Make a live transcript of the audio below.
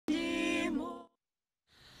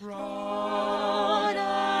broad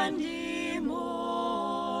and immortal.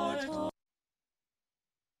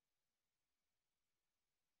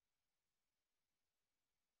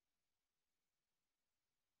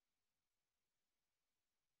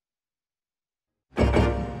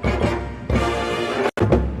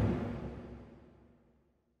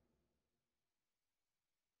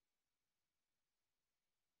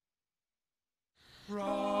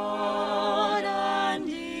 Broad and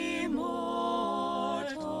immortal,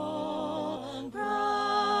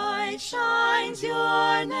 bright shines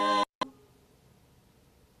your name.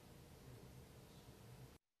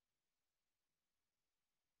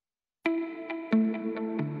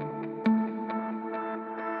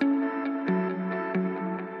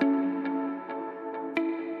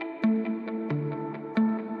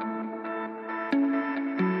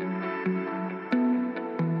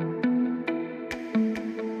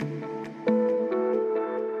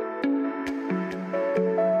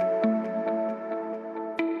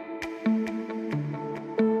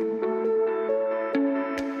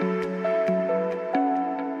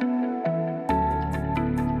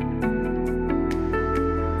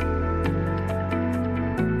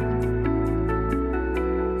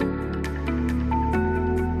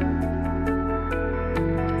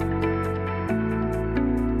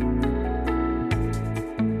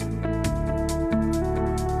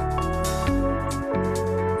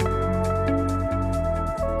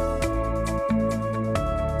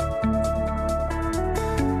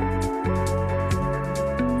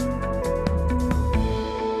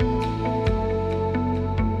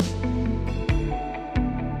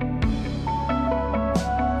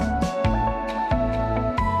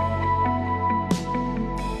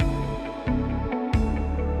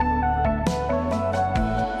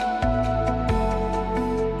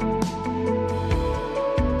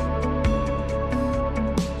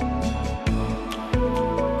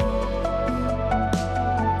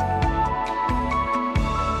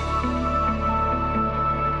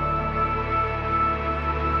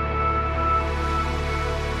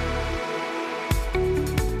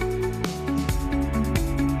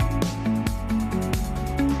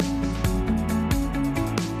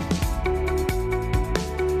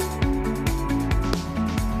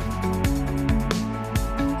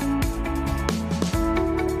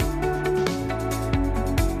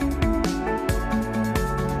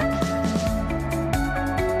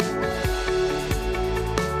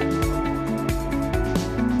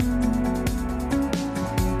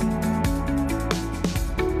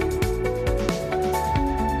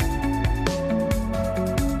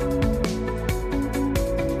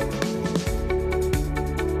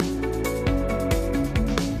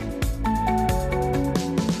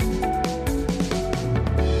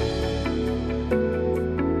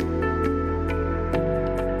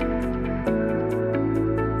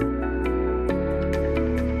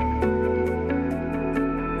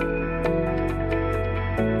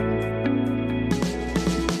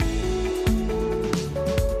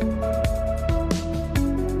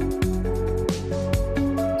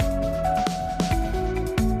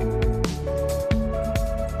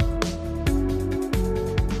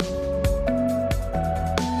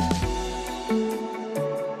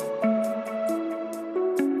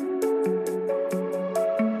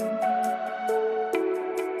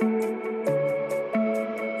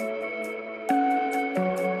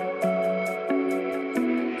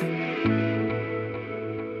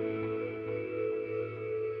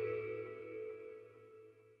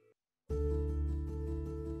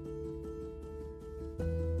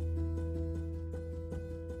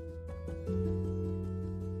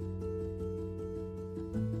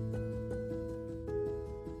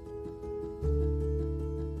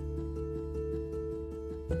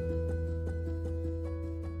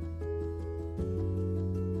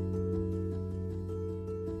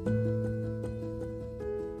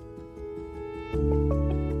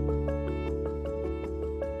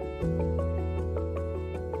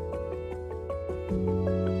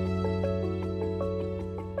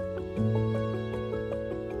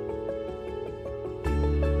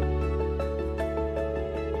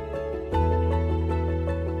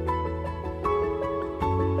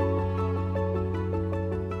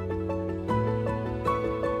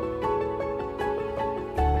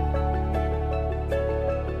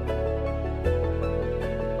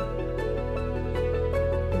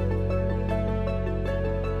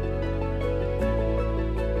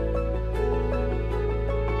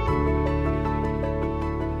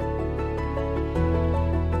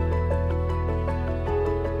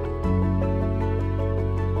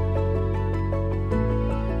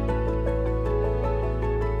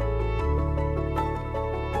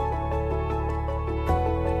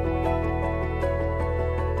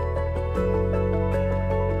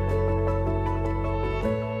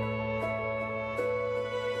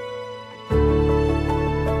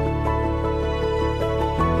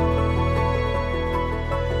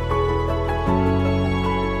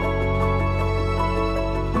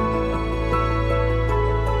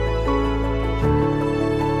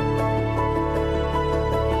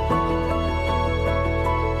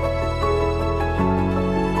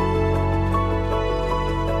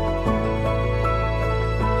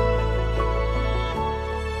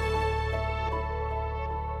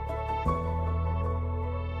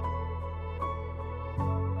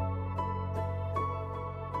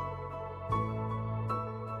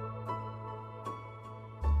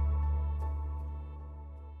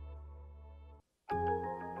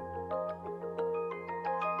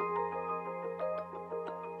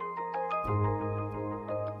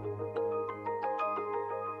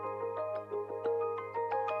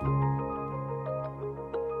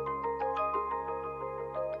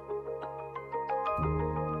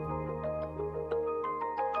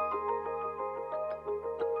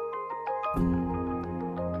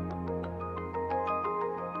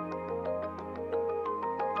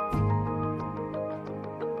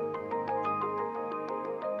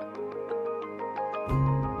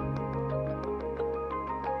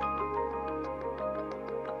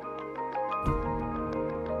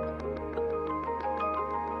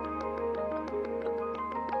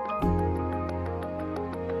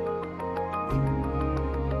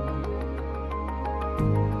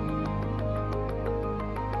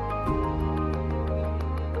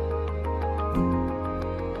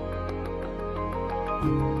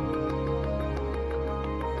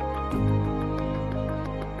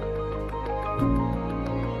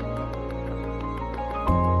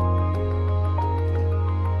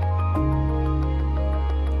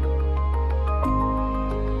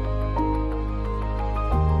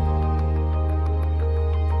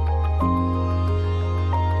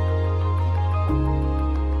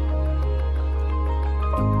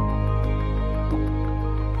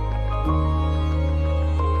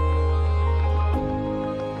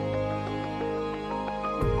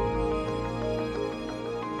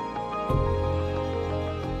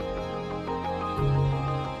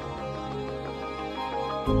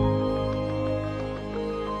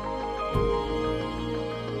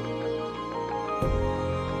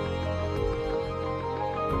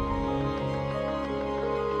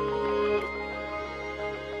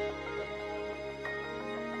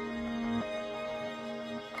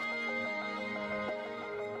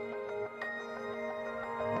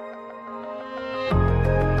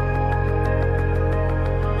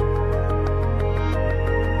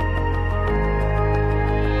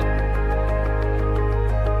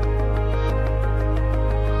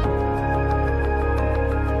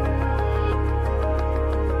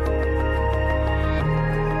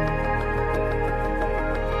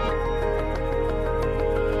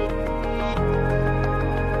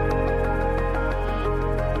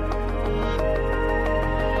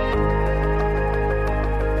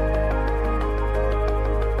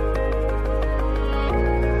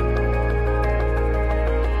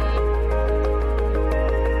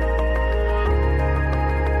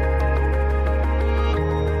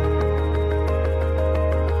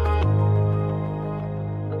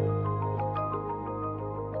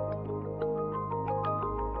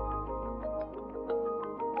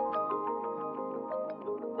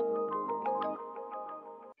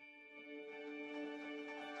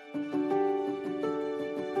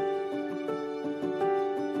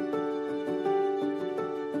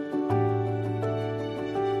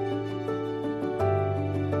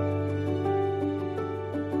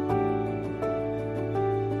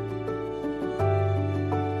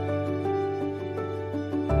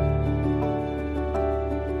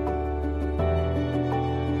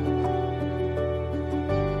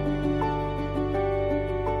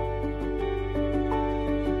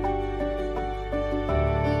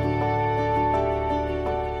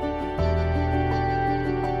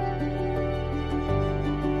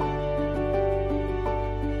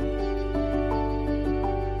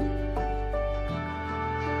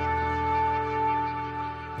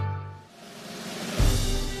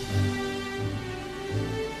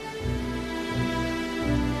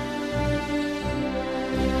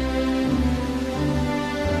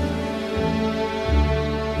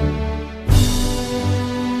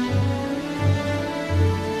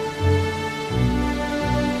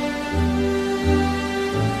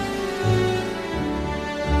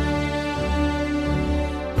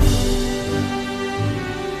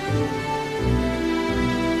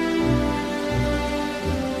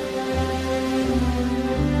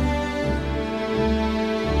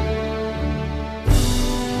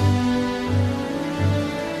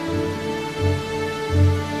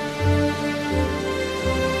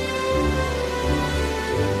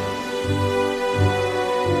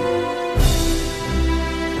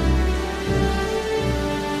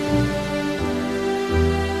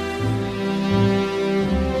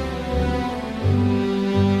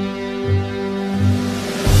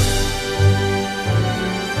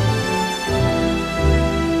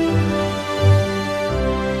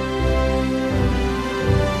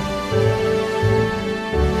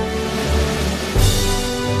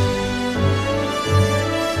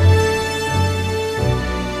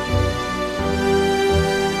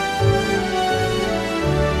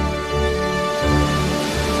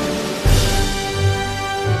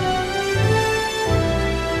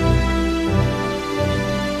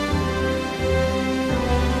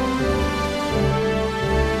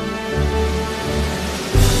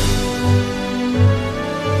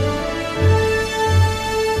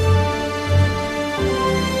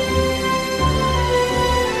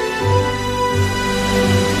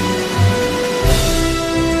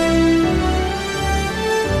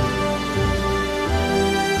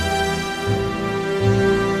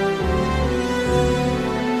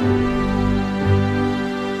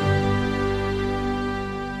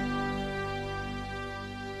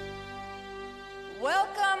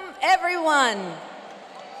 everyone.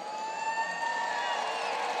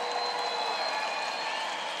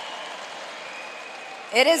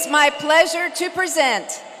 It is my pleasure to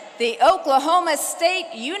present the Oklahoma State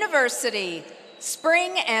University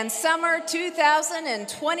Spring and Summer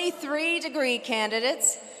 2023 degree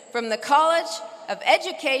candidates from the College of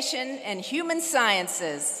Education and Human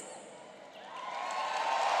Sciences.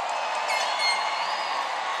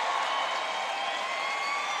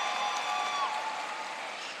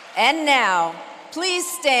 And now, please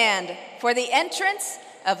stand for the entrance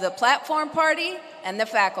of the platform party and the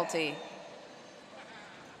faculty.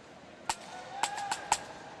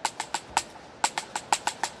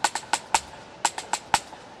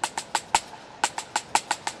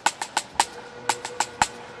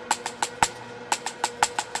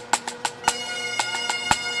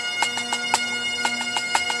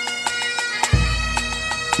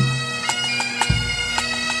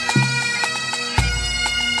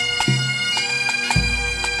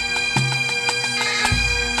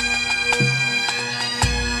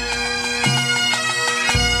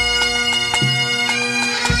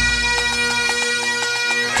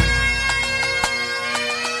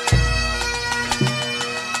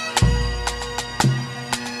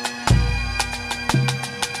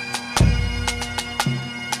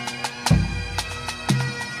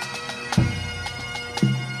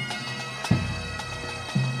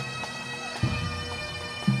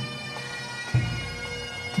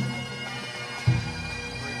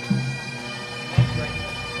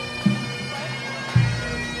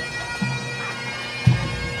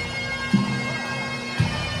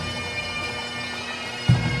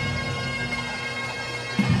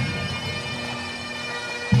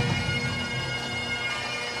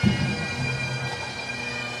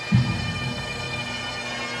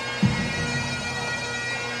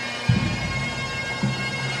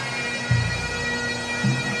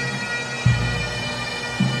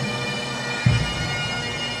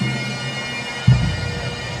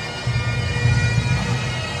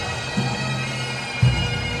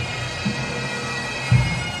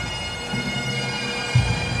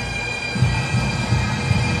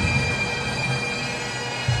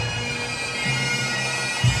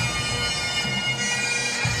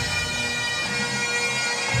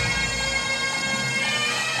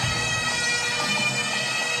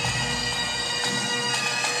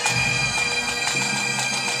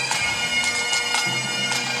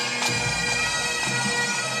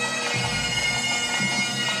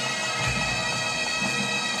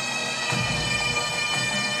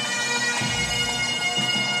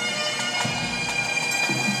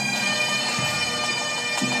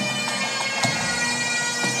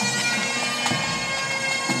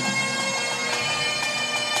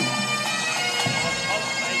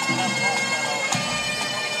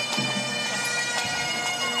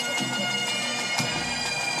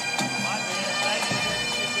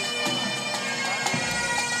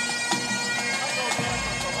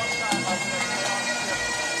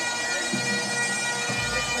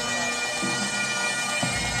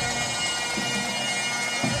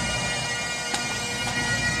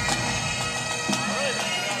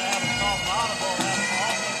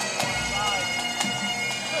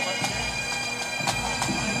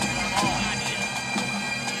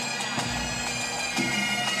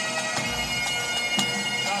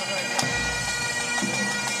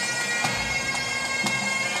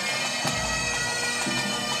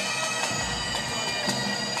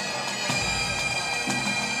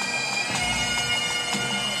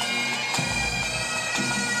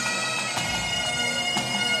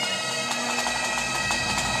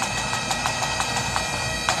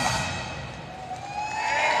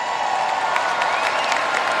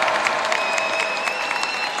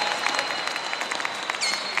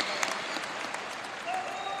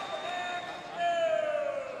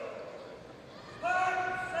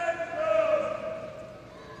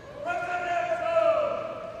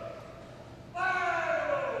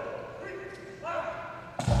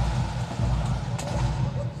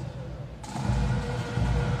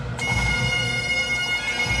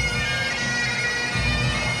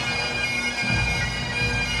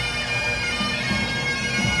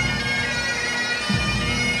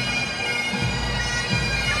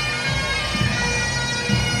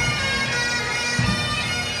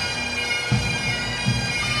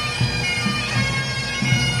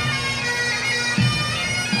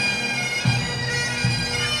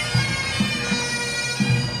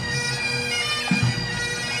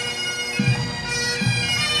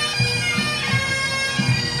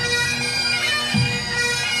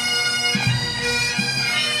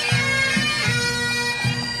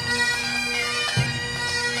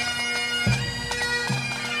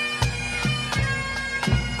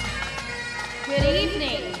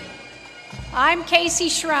 I'm Casey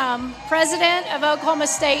Schrum, President of Oklahoma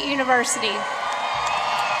State University.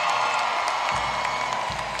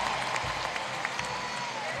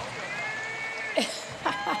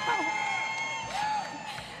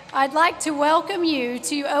 I'd like to welcome you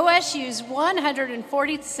to OSU's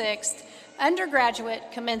 146th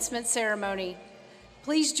undergraduate commencement ceremony.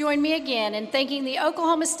 Please join me again in thanking the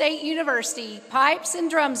Oklahoma State University Pipes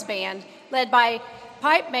and Drums Band, led by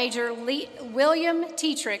Pipe Major William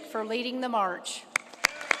Tetrick, for leading the march.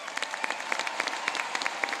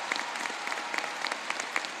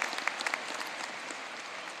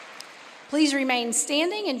 Please remain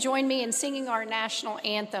standing and join me in singing our national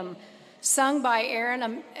anthem, sung by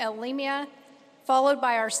Aaron Elimia, followed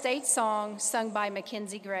by our state song, sung by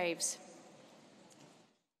Mackenzie Graves.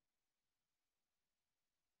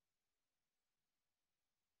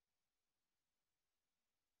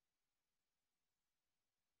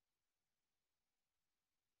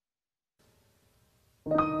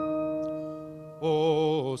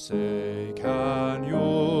 Oh, say, can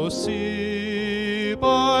you see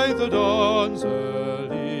by the dawn's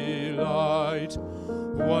early light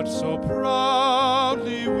what so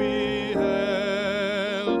proudly we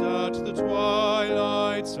held at the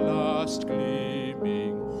twilight's last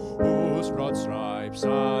gleaming, whose broad stripes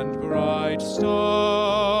and bright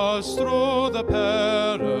stars through the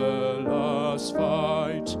perilous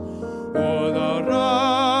fight o'er the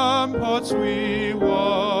ramparts we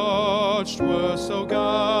watched were so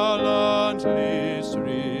gallantly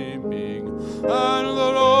streaming, and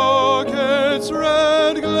the rocket's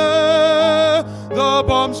red glare, the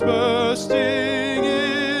bombs bursting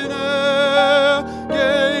in air,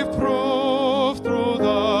 gave proof through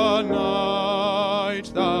the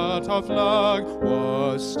night that our flag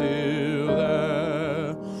was still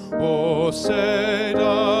there. Oh, say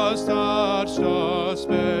does that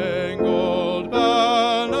star-spangled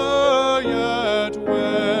banner yet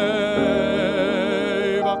wave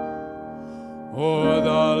o'er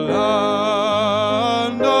the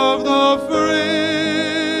land of the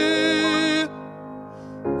free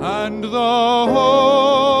and the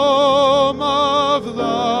home of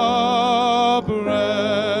the brave?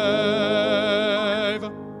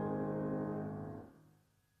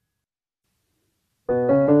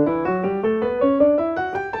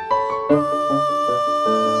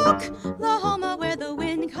 Oklahoma, where the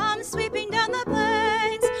wind comes sweeping down the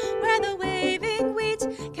plains, where the waving wheat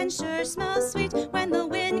can sure smell sweet when the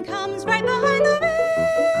wind comes right behind the rain.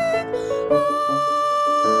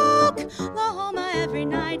 Oklahoma, every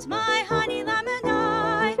night my honey lamb and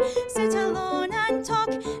I sit alone and talk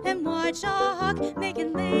and watch a hawk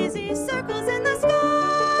making lazy circles in the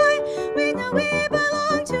sky. We know we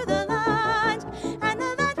belong to the land, and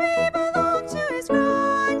the land we belong to is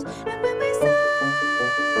grand. And when we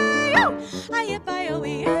say, oh,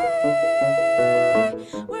 I-yip-I-O-E-A,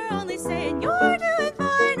 we're only saying you're doing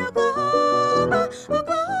fine, Oklahoma,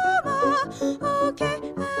 Oklahoma,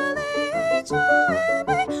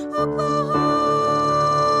 O-K-L-A-H-O-M-A, Oklahoma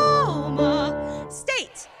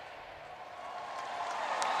State.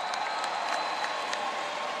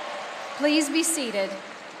 Please be seated.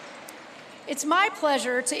 It's my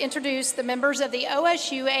pleasure to introduce the members of the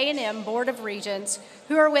OSU A&M Board of Regents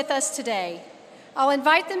who are with us today. I'll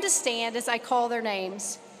invite them to stand as I call their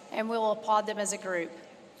names, and we'll applaud them as a group.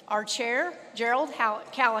 Our chair, Gerald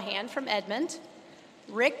Callahan from Edmond,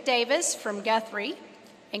 Rick Davis from Guthrie,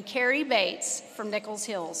 and Carrie Bates from Nichols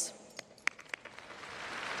Hills.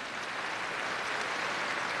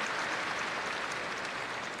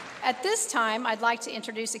 At this time, I'd like to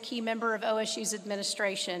introduce a key member of OSU's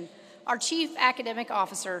administration, our Chief Academic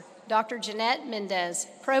Officer, Dr. Jeanette Mendez,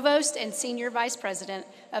 Provost and Senior Vice President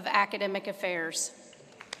of Academic Affairs.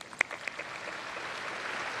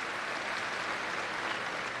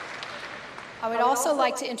 I would also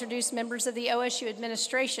like to introduce members of the OSU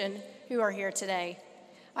administration who are here today.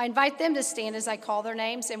 I invite them to stand as I call their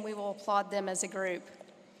names, and we will applaud them as a group.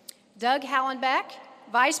 Doug Hallenbeck,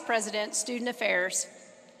 Vice President, Student Affairs.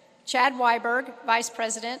 Chad Weiberg, Vice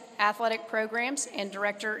President, Athletic Programs and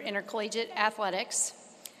Director, Intercollegiate Athletics.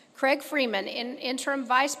 Craig Freeman, Interim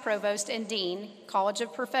Vice Provost and Dean, College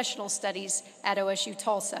of Professional Studies at OSU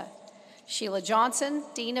Tulsa. Sheila Johnson,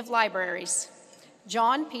 Dean of Libraries.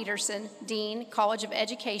 John Peterson, Dean, College of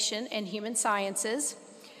Education and Human Sciences.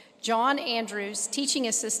 John Andrews, Teaching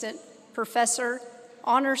Assistant, Professor,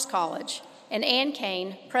 Honors College. And Ann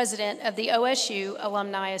Kane, President of the OSU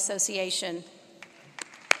Alumni Association.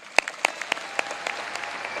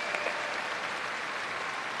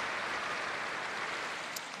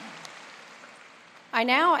 I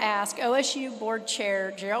now ask OSU Board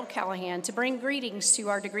Chair Gerald Callahan to bring greetings to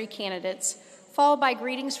our degree candidates, followed by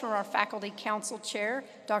greetings from our Faculty Council Chair,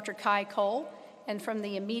 Dr. Kai Cole, and from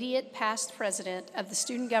the immediate past president of the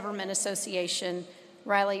Student Government Association,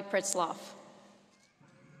 Riley Pritzloff.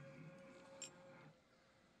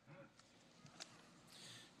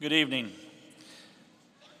 Good evening.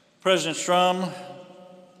 President Strum,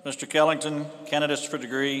 Mr. Kellington, candidates for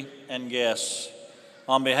degree, and guests.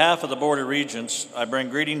 On behalf of the Board of Regents, I bring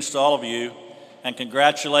greetings to all of you and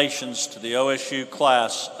congratulations to the OSU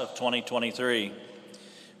class of 2023.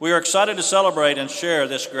 We are excited to celebrate and share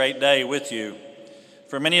this great day with you.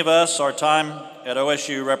 For many of us, our time at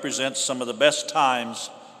OSU represents some of the best times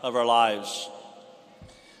of our lives.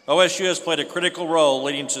 OSU has played a critical role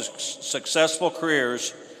leading to successful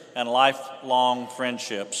careers and lifelong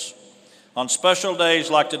friendships. On special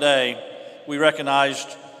days like today, we recognized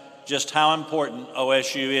just how important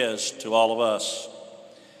OSU is to all of us.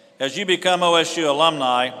 As you become OSU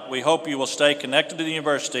alumni, we hope you will stay connected to the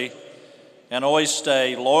university and always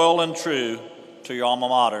stay loyal and true to your alma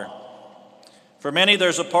mater. For many,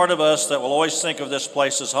 there's a part of us that will always think of this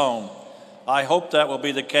place as home. I hope that will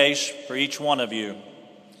be the case for each one of you.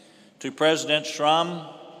 To President Strum,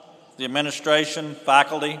 the administration,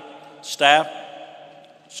 faculty, staff,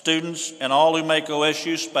 students, and all who make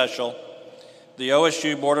OSU special, the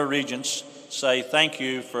OSU Board of Regents say thank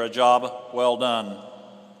you for a job well done.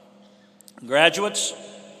 Graduates,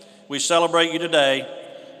 we celebrate you today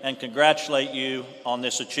and congratulate you on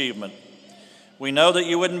this achievement. We know that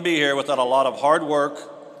you wouldn't be here without a lot of hard work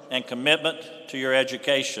and commitment to your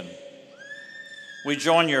education. We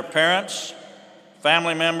join your parents,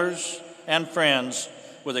 family members, and friends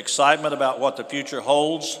with excitement about what the future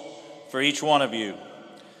holds for each one of you.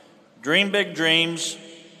 Dream big dreams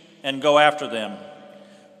and go after them.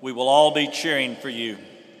 We will all be cheering for you.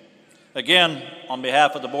 Again, on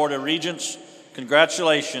behalf of the Board of Regents,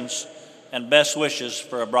 congratulations and best wishes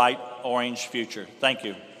for a bright orange future. Thank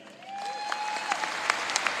you.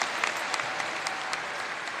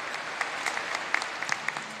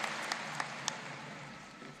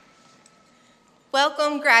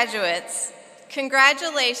 Welcome, graduates.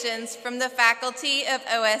 Congratulations from the faculty of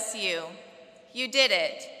OSU. You did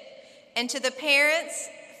it. And to the parents,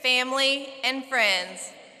 family, and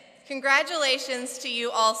friends, congratulations to you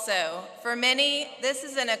also. For many, this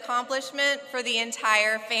is an accomplishment for the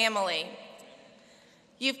entire family.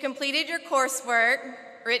 You've completed your coursework,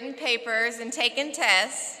 written papers, and taken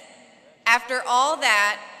tests. After all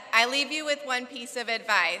that, I leave you with one piece of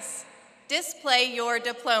advice. Display your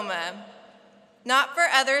diploma, not for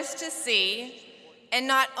others to see, and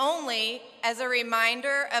not only as a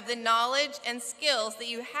reminder of the knowledge and skills that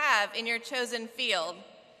you have in your chosen field,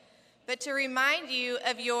 but to remind you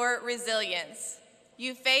of your resilience.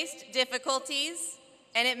 You faced difficulties,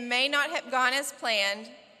 and it may not have gone as planned,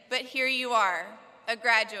 but here you are, a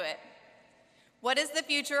graduate. What does the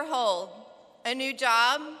future hold? A new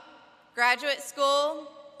job, graduate school,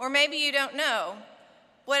 or maybe you don't know.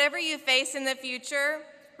 Whatever you face in the future,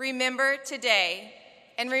 remember today,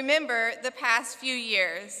 and remember the past few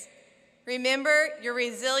years. Remember your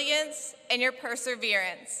resilience and your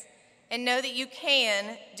perseverance, and know that you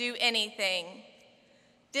can do anything.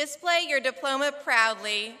 Display your diploma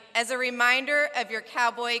proudly as a reminder of your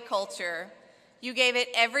cowboy culture. You gave it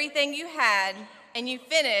everything you had, and you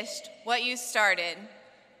finished what you started.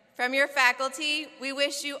 From your faculty, we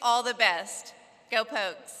wish you all the best. Go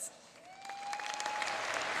Pokes.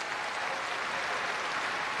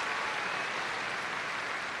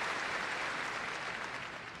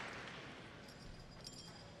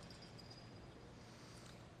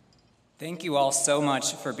 Thank you all so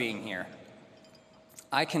much for being here.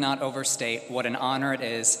 I cannot overstate what an honor it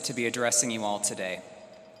is to be addressing you all today.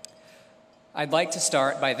 I'd like to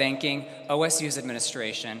start by thanking OSU's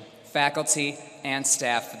administration, faculty, and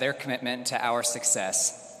staff for their commitment to our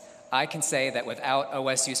success. I can say that without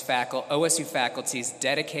OSU faculty's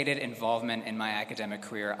dedicated involvement in my academic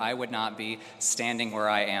career, I would not be standing where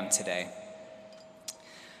I am today.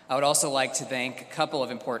 I would also like to thank a couple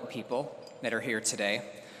of important people that are here today.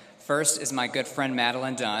 First is my good friend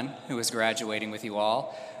Madeline Dunn, who is graduating with you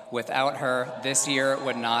all. Without her, this year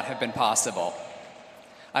would not have been possible.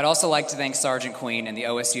 I'd also like to thank Sergeant Queen and the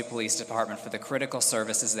OSU Police Department for the critical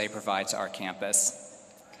services they provide to our campus.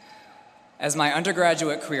 As my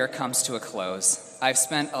undergraduate career comes to a close, I've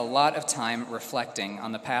spent a lot of time reflecting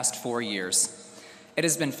on the past 4 years. It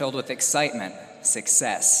has been filled with excitement,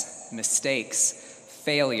 success, mistakes,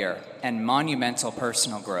 failure, and monumental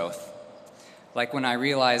personal growth. Like when I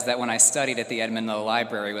realized that when I studied at the Edmond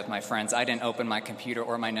Library with my friends, I didn't open my computer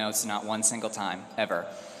or my notes not one single time, ever.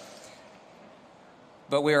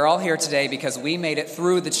 But we are all here today because we made it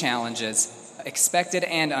through the challenges, expected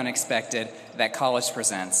and unexpected, that college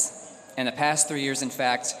presents. In the past 3 years, in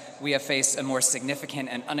fact, we have faced a more significant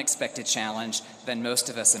and unexpected challenge than most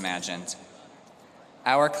of us imagined.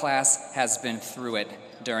 Our class has been through it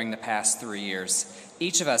during the past 3 years.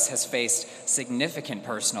 Each of us has faced significant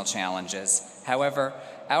personal challenges. However,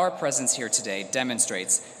 our presence here today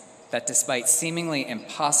demonstrates that despite seemingly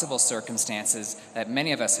impossible circumstances that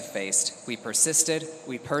many of us have faced, we persisted,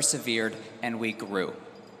 we persevered, and we grew.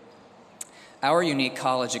 Our unique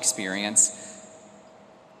college experience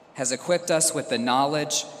has equipped us with the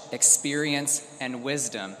knowledge, experience, and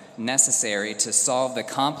wisdom necessary to solve the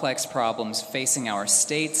complex problems facing our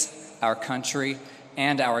state, our country,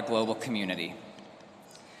 and our global community.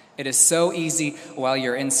 It is so easy while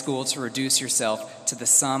you're in school to reduce yourself to the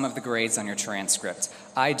sum of the grades on your transcript.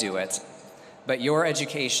 I do it. But your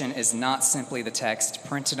education is not simply the text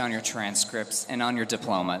printed on your transcripts and on your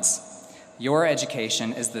diplomas. Your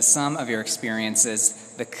education is the sum of your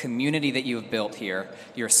experiences, the community that you have built here,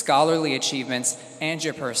 your scholarly achievements, and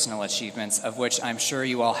your personal achievements, of which I'm sure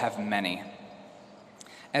you all have many.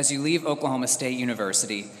 As you leave Oklahoma State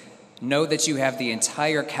University, know that you have the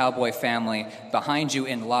entire Cowboy family behind you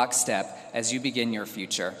in lockstep as you begin your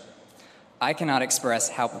future. I cannot express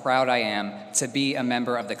how proud I am to be a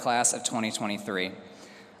member of the class of 2023.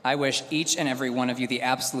 I wish each and every one of you the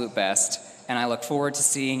absolute best, and I look forward to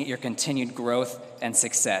seeing your continued growth and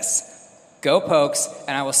success. Go Pokes,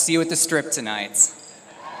 and I will see you at the Strip tonight.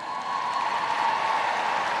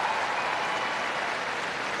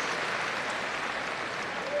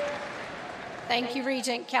 Thank you,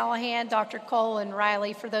 Regent Callahan, Dr. Cole, and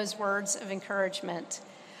Riley for those words of encouragement.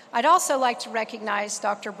 I'd also like to recognize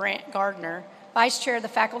Dr. Brant Gardner, Vice Chair of the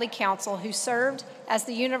Faculty Council, who served as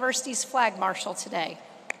the university's flag marshal today.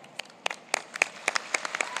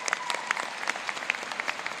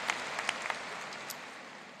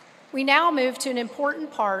 We now move to an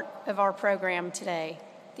important part of our program today,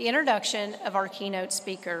 the introduction of our keynote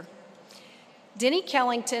speaker. Denny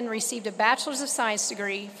Kellington received a Bachelor's of Science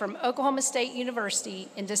degree from Oklahoma State University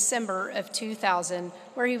in December of 2000,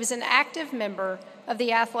 where he was an active member of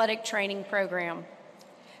the athletic training program.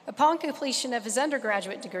 Upon completion of his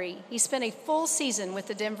undergraduate degree, he spent a full season with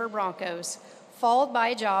the Denver Broncos, followed by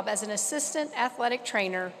a job as an assistant athletic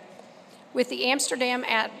trainer with the Amsterdam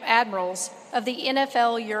Admirals of the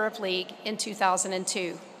NFL Europe League in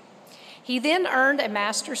 2002. He then earned a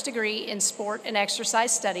master's degree in sport and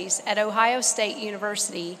exercise studies at Ohio State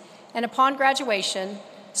University, and upon graduation,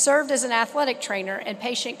 served as an athletic trainer and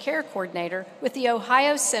patient care coordinator with the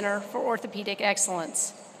Ohio Center for Orthopedic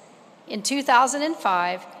Excellence. In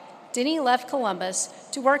 2005, Denny left Columbus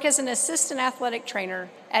to work as an assistant athletic trainer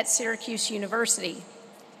at Syracuse University.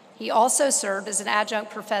 He also served as an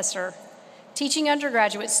adjunct professor, teaching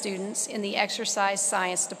undergraduate students in the exercise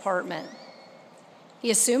science department. He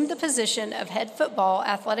assumed the position of head football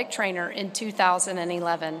athletic trainer in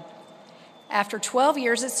 2011. After 12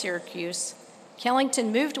 years at Syracuse,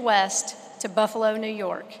 Kellington moved west to Buffalo, New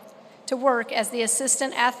York, to work as the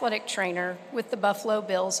assistant athletic trainer with the Buffalo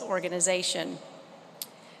Bills organization.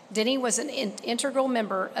 Denny was an integral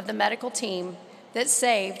member of the medical team that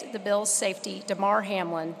saved the Bills' safety Damar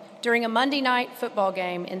Hamlin during a Monday night football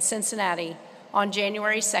game in Cincinnati on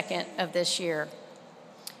January 2nd of this year.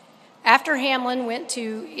 After Hamlin went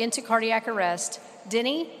into cardiac arrest,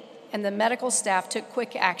 Denny and the medical staff took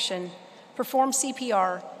quick action, performed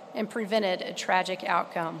CPR, and prevented a tragic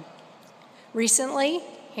outcome. Recently,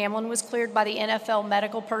 Hamlin was cleared by the NFL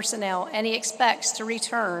medical personnel, and he expects to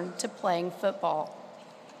return to playing football.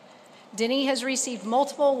 Denny has received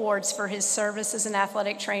multiple awards for his service as an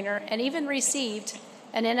athletic trainer and even received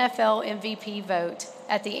an NFL MVP vote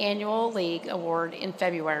at the annual league award in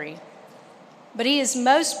February. But he is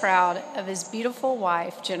most proud of his beautiful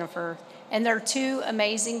wife, Jennifer, and their two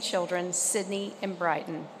amazing children, Sydney and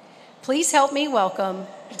Brighton. Please help me welcome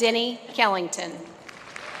Denny Kellington.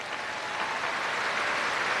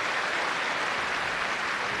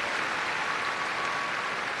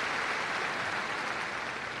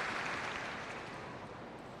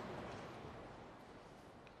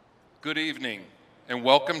 Good evening, and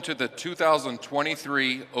welcome to the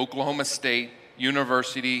 2023 Oklahoma State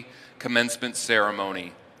University Commencement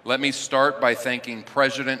Ceremony. Let me start by thanking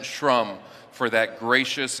President Shrum for that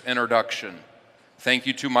gracious introduction. Thank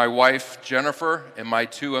you to my wife, Jennifer, and my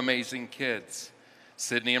two amazing kids,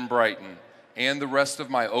 Sydney and Brighton, and the rest of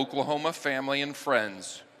my Oklahoma family and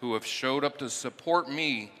friends who have showed up to support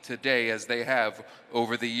me today as they have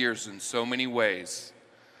over the years in so many ways.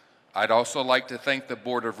 I'd also like to thank the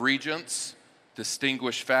Board of Regents,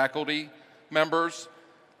 distinguished faculty members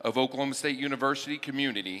of Oklahoma State University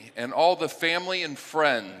community, and all the family and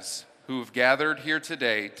friends who have gathered here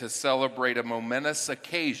today to celebrate a momentous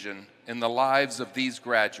occasion in the lives of these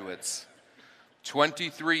graduates.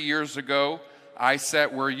 23 years ago, I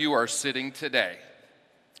sat where you are sitting today.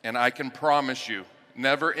 And I can promise you,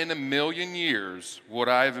 never in a million years would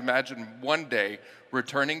I have imagined one day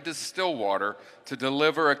returning to Stillwater to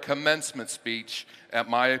deliver a commencement speech at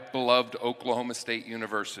my beloved Oklahoma State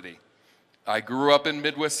University. I grew up in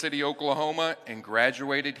Midwest City, Oklahoma, and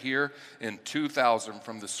graduated here in 2000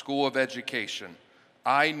 from the School of Education.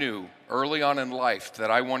 I knew early on in life that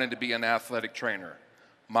I wanted to be an athletic trainer.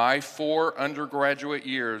 My 4 undergraduate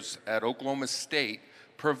years at Oklahoma State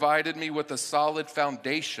provided me with a solid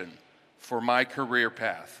foundation for my career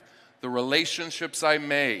path. The relationships I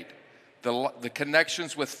made, the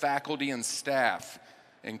connections with faculty and staff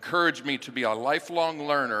encouraged me to be a lifelong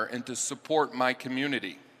learner and to support my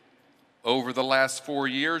community. Over the last 4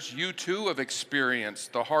 years, you too have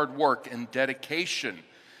experienced the hard work and dedication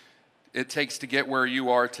it takes to get where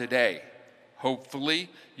you are today. Hopefully,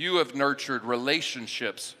 you have nurtured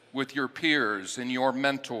relationships with your peers and your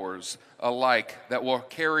mentors alike that will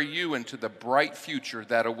carry you into the bright future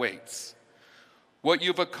that awaits. What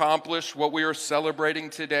you've accomplished, what we are celebrating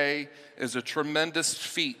today, is a tremendous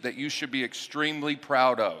feat that you should be extremely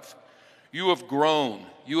proud of. You have grown.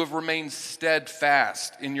 You have remained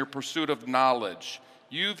steadfast in your pursuit of knowledge.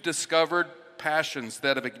 You've discovered passions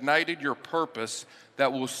that have ignited your purpose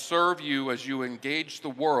that will serve you as you engage the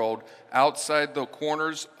world outside the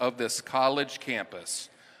corners of this college campus.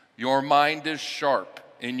 Your mind is sharp,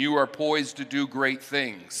 and you are poised to do great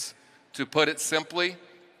things. To put it simply,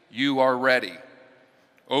 you are ready.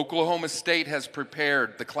 Oklahoma State has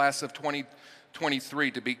prepared the class of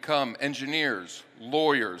 2023 to become engineers,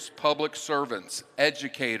 lawyers, public servants,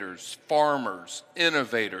 educators, farmers,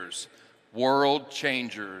 innovators, world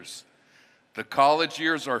changers. The college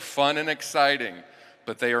years are fun and exciting,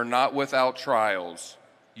 but they are not without trials.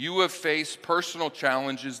 You have faced personal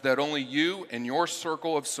challenges that only you and your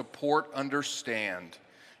circle of support understand.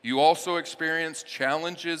 You also experienced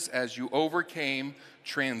challenges as you overcame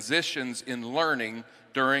transitions in learning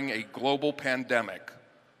during a global pandemic.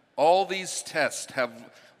 All these tests have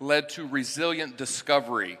led to resilient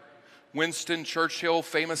discovery. Winston Churchill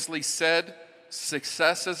famously said,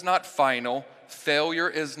 "Success is not final, failure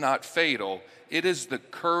is not fatal. It is the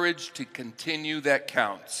courage to continue that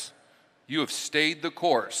counts." You have stayed the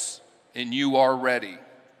course, and you are ready.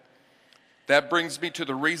 That brings me to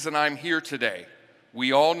the reason I'm here today.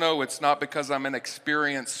 We all know it's not because I'm an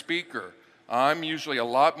experienced speaker. I'm usually a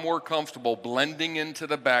lot more comfortable blending into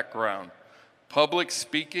the background. Public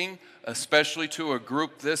speaking, especially to a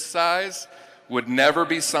group this size, would never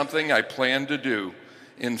be something I plan to do.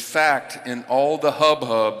 In fact, in all the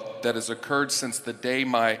hubbub that has occurred since the day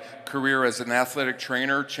my career as an athletic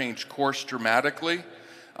trainer changed course dramatically,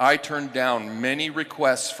 I turned down many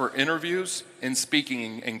requests for interviews and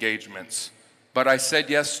speaking engagements. But I said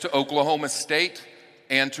yes to Oklahoma State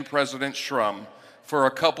and to President Shrum for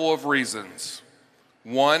a couple of reasons.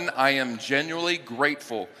 One, I am genuinely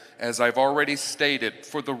grateful, as I've already stated,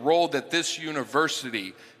 for the role that this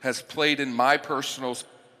university has played in my personal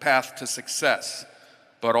path to success.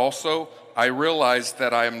 But also, I realize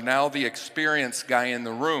that I am now the experienced guy in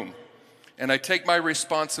the room, and I take my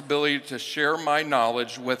responsibility to share my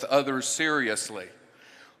knowledge with others seriously.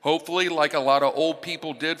 Hopefully, like a lot of old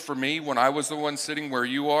people did for me when I was the one sitting where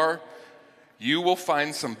you are, you will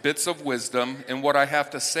find some bits of wisdom in what I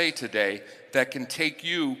have to say today that can take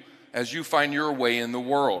you as you find your way in the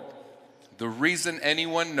world. The reason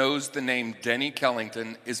anyone knows the name Denny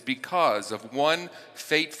Kellington is because of one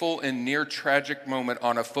fateful and near tragic moment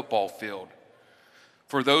on a football field.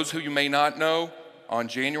 For those who you may not know, on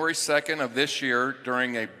January 2nd of this year,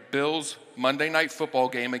 during a Bills Monday night football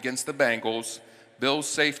game against the Bengals, Bills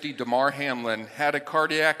safety Damar Hamlin had a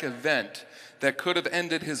cardiac event that could have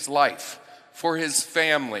ended his life. For his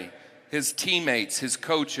family, his teammates, his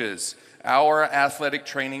coaches, our athletic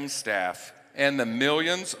training staff, and the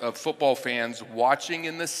millions of football fans watching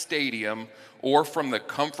in the stadium or from the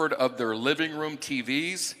comfort of their living room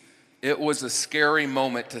TVs, it was a scary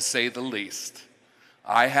moment to say the least.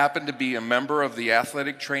 I happened to be a member of the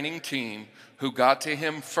athletic training team who got to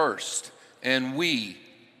him first, and we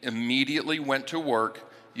immediately went to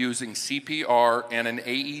work using CPR and an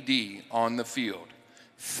AED on the field.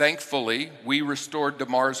 Thankfully, we restored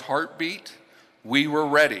Damar's heartbeat. We were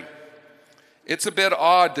ready. It's a bit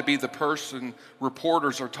odd to be the person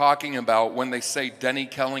reporters are talking about when they say Denny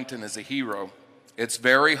Kellington is a hero. It's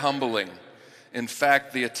very humbling. In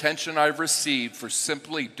fact, the attention I've received for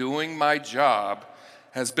simply doing my job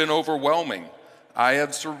has been overwhelming. I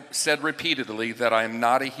have said repeatedly that I am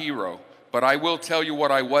not a hero, but I will tell you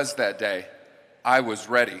what I was that day. I was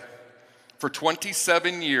ready. For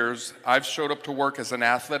 27 years, I've showed up to work as an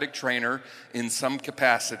athletic trainer in some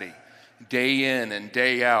capacity. Day in and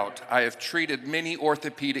day out, I have treated many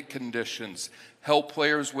orthopedic conditions, helped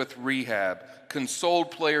players with rehab,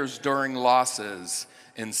 consoled players during losses,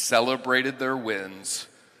 and celebrated their wins.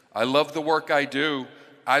 I love the work I do.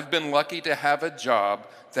 I've been lucky to have a job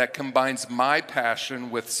that combines my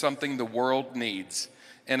passion with something the world needs.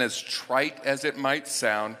 And as trite as it might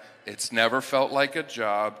sound, it's never felt like a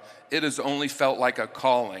job. It has only felt like a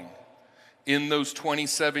calling. In those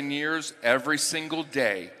 27 years, every single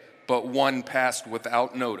day but one passed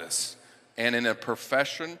without notice. And in a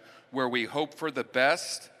profession where we hope for the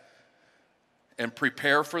best and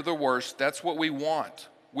prepare for the worst, that's what we want.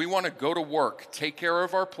 We want to go to work, take care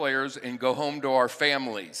of our players, and go home to our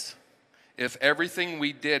families. If everything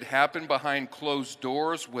we did happened behind closed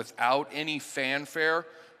doors without any fanfare,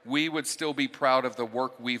 we would still be proud of the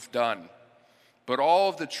work we've done. But all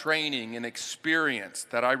of the training and experience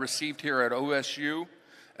that I received here at OSU,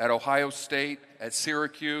 at Ohio State, at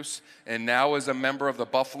Syracuse, and now as a member of the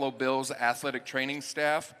Buffalo Bills athletic training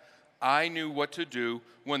staff, I knew what to do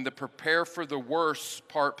when the prepare for the worst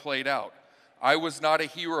part played out. I was not a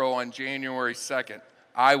hero on January 2nd.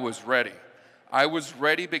 I was ready. I was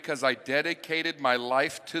ready because I dedicated my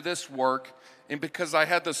life to this work and because I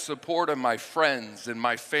had the support of my friends and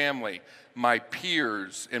my family, my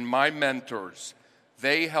peers and my mentors.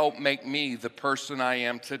 They helped make me the person I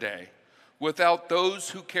am today. Without those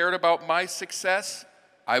who cared about my success,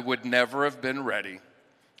 I would never have been ready.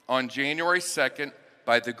 On January 2nd,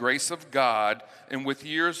 by the grace of God and with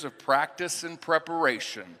years of practice and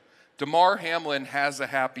preparation, Damar Hamlin has a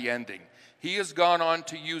happy ending. He has gone on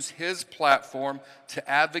to use his platform to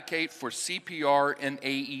advocate for CPR and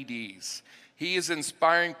AEDs. He is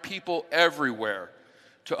inspiring people everywhere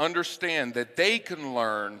to understand that they can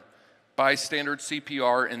learn bystander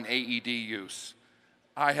CPR and AED use.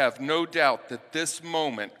 I have no doubt that this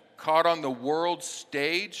moment, caught on the world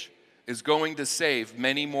stage, is going to save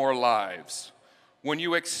many more lives.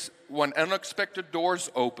 When unexpected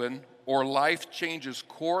doors open or life changes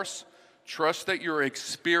course, trust that your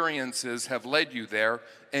experiences have led you there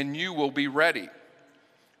and you will be ready.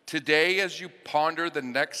 Today, as you ponder the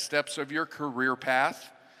next steps of your career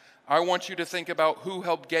path, I want you to think about who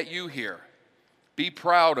helped get you here. Be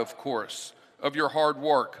proud, of course, of your hard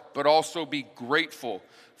work, but also be grateful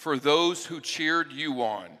for those who cheered you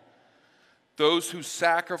on, those who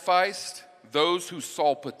sacrificed, those who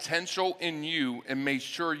saw potential in you and made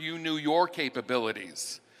sure you knew your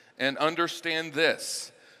capabilities. And understand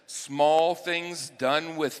this, small things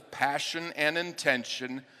done with passion and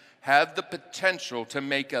intention have the potential to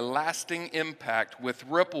make a lasting impact with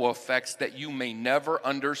ripple effects that you may never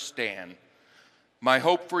understand. My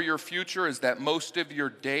hope for your future is that most of your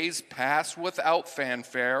days pass without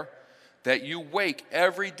fanfare, that you wake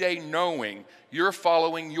every day knowing you're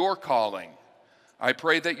following your calling. I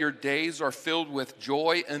pray that your days are filled with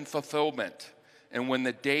joy and fulfillment. And when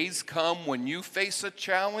the days come when you face a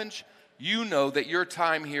challenge, you know that your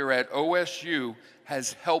time here at OSU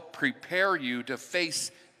has helped prepare you to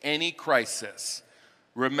face any crisis.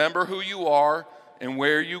 Remember who you are and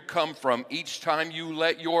where you come from each time you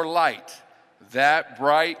let your light, that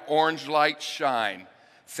bright orange light, shine.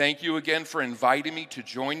 Thank you again for inviting me to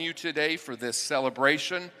join you today for this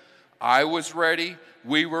celebration. I was ready,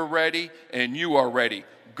 we were ready, and you are ready.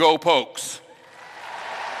 Go Pokes!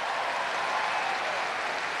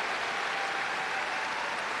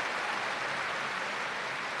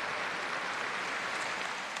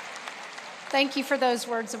 Thank you for those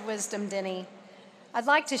words of wisdom, Denny. I'd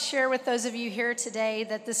like to share with those of you here today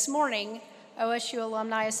that this morning, OSU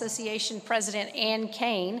Alumni Association President Ann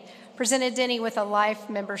Kane presented Denny with a life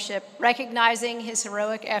membership recognizing his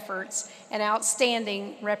heroic efforts and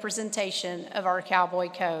outstanding representation of our Cowboy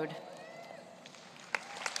Code.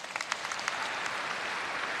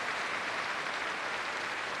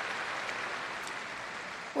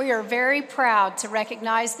 We are very proud to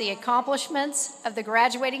recognize the accomplishments of the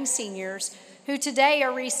graduating seniors who today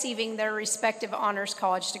are receiving their respective honors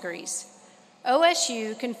college degrees.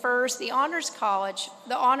 OSU confers the honors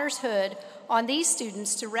hood on these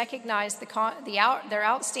students to recognize their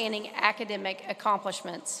outstanding academic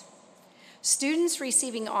accomplishments. Students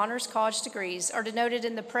receiving honors college degrees are denoted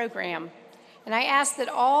in the program, and I ask that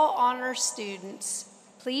all honors students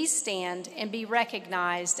please stand and be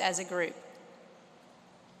recognized as a group.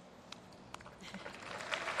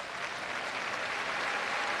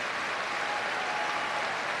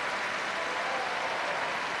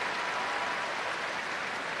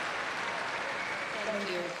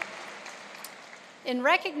 In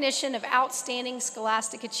recognition of outstanding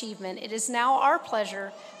scholastic achievement, it is now our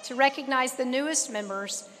pleasure to recognize the newest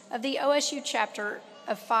members of the OSU chapter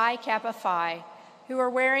of Phi Kappa Phi, who are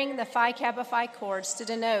wearing the Phi Kappa Phi cords to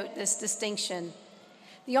denote this distinction.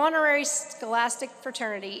 The honorary scholastic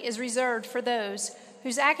fraternity is reserved for those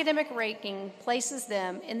whose academic ranking places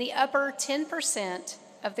them in the upper 10%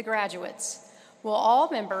 of the graduates. Will all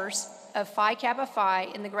members of Phi Kappa Phi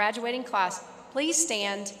in the graduating class please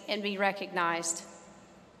stand and be recognized?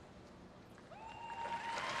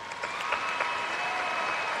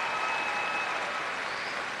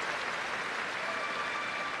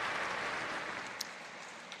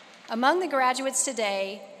 Among the graduates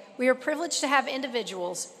today, we are privileged to have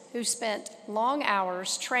individuals who spent long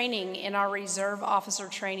hours training in our Reserve Officer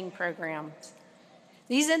Training Program.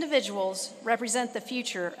 These individuals represent the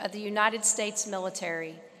future of the United States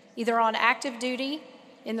military, either on active duty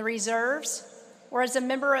in the reserves or as a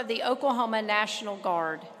member of the Oklahoma National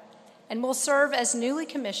Guard, and will serve as newly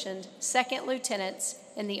commissioned second lieutenants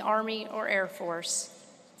in the Army or Air Force.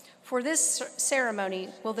 For this ceremony,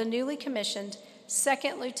 will the newly commissioned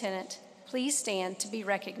second lieutenant please stand to be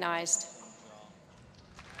recognized?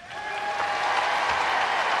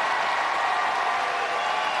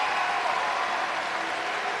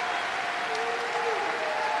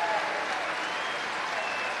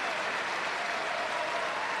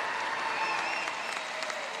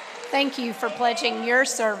 Thank you for pledging your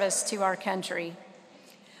service to our country.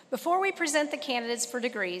 Before we present the candidates for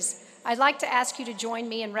degrees, I'd like to ask you to join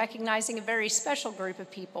me in recognizing a very special group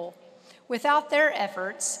of people. Without their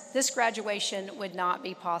efforts, this graduation would not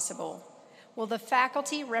be possible. Will the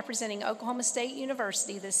faculty representing Oklahoma State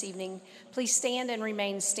University this evening please stand and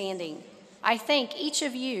remain standing? I thank each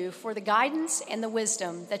of you for the guidance and the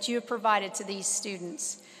wisdom that you have provided to these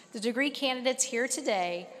students. The degree candidates here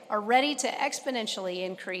today are ready to exponentially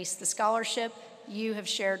increase the scholarship you have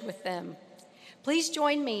shared with them. Please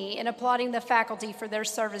join me in applauding the faculty for their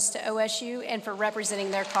service to OSU and for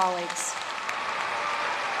representing their colleagues.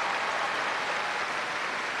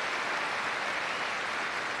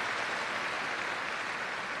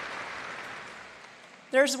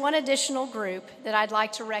 There's one additional group that I'd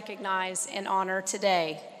like to recognize and honor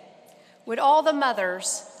today. Would all the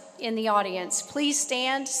mothers in the audience please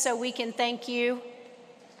stand so we can thank you?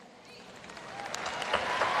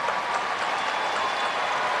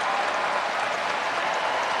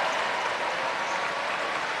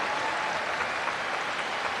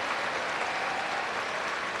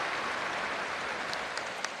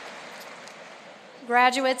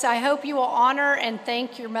 Graduates, I hope you will honor and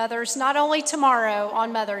thank your mothers not only tomorrow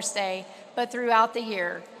on Mother's Day, but throughout the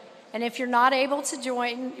year. And if you're not able to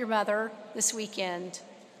join your mother this weekend,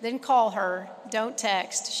 then call her. Don't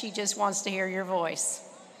text. She just wants to hear your voice.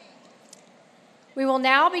 We will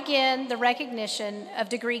now begin the recognition of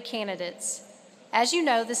degree candidates. As you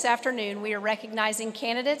know, this afternoon we are recognizing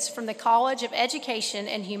candidates from the College of Education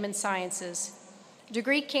and Human Sciences.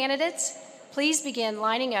 Degree candidates, please begin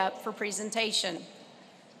lining up for presentation.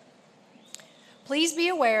 Please be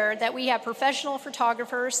aware that we have professional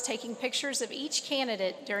photographers taking pictures of each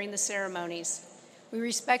candidate during the ceremonies. We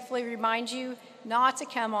respectfully remind you not to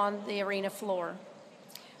come on the arena floor.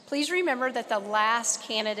 Please remember that the last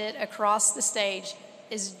candidate across the stage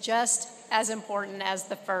is just as important as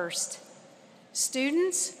the first.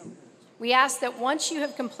 Students, we ask that once you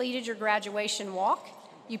have completed your graduation walk,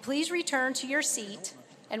 you please return to your seat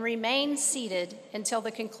and remain seated until the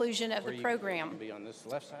conclusion of the program.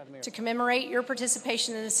 To commemorate your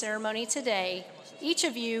participation in the ceremony today, each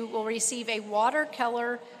of you will receive a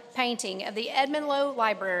watercolor painting of the Edmund Lowe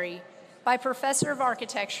Library by Professor of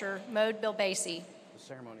Architecture, Maud Bilbasi.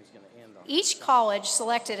 Each college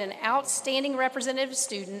selected an outstanding representative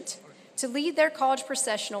student to lead their college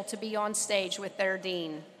processional to be on stage with their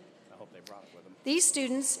dean. These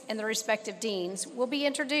students and their respective deans will be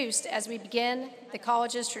introduced as we begin the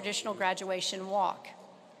college's traditional graduation walk.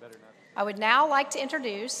 I would now like to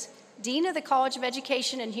introduce Dean of the College of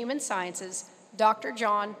Education and Human Sciences, Dr.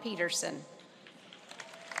 John Peterson.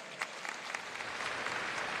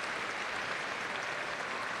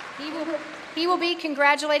 He will be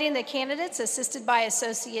congratulating the candidates, assisted by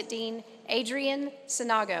Associate Dean Adrian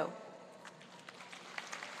Sinago.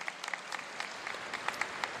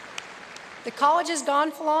 The college's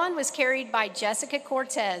gonfalon was carried by Jessica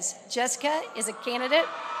Cortez. Jessica is a candidate.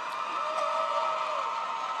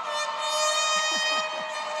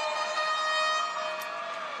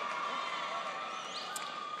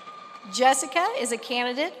 Jessica is a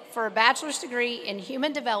candidate for a bachelor's degree in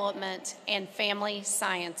Human Development and Family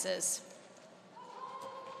Sciences.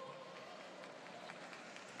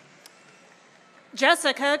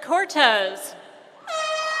 Jessica Cortez.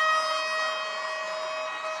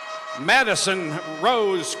 Madison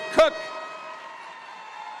Rose Cook.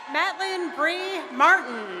 Madeline Bree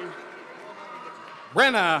Martin.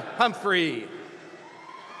 Brenna Humphrey.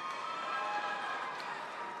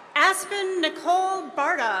 Aspen Nicole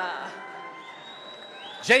Barta.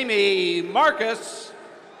 Jamie Marcus.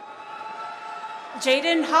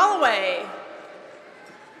 Jaden Holloway.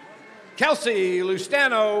 Kelsey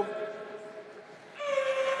Lustano.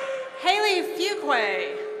 Haley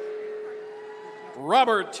Fuquay.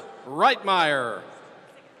 Robert Reitmeyer.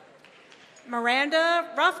 Miranda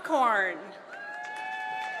Ruffcorn.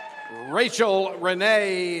 Rachel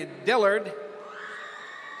Renee Dillard.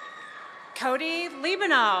 Cody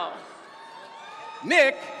Liebenow.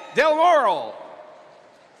 Nick Del Moral.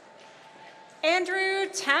 Andrew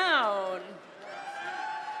Town.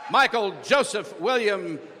 Michael Joseph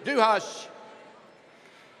William Duhash.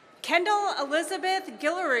 Kendall Elizabeth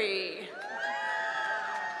Guillory.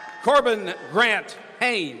 Corbin Grant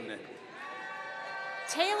Hain.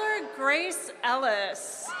 Taylor Grace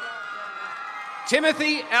Ellis.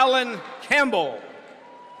 Timothy Allen Campbell.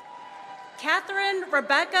 Catherine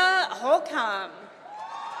Rebecca Holcomb.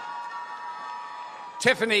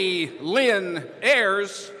 Tiffany Lynn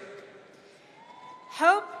Ayers.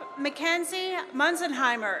 Hope Mackenzie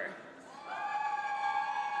Munzenheimer.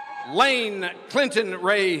 Lane Clinton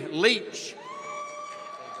Ray Leach.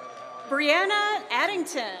 Brianna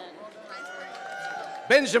Addington.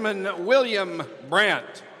 Benjamin William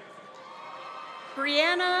Brandt.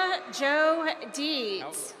 Brianna Joe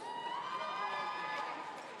Deeds.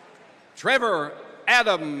 Trevor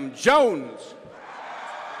Adam Jones.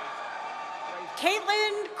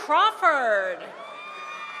 Caitlin Crawford.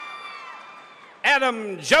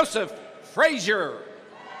 Adam Joseph Frazier.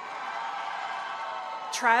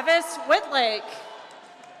 Travis Whitlake.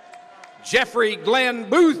 Jeffrey Glenn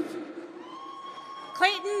Booth.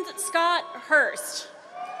 Clayton Scott Hurst.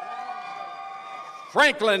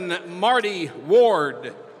 Franklin Marty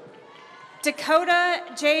Ward. Dakota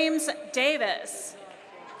James Davis.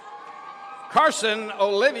 Carson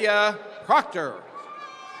Olivia Proctor.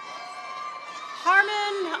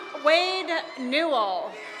 Harmon Wade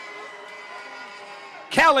Newell.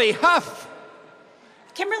 Callie Huff.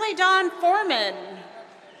 Kimberly Dawn Foreman.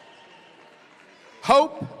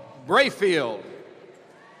 Hope Brayfield.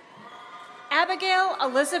 Abigail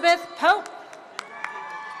Elizabeth Pope.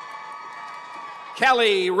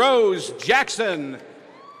 Callie Rose Jackson.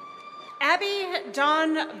 Abby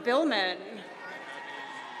Dawn Billman.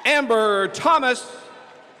 Amber Thomas.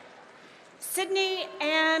 Sydney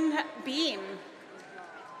Ann Beam.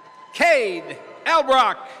 Cade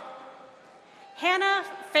Albrock. Hannah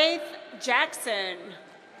Faith Jackson.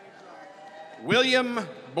 William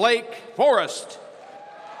Blake Forrest.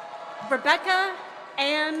 Rebecca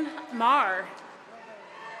Ann Marr.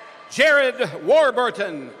 Jared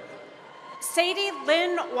Warburton. Sadie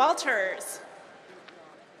Lynn Walters.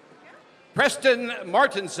 Preston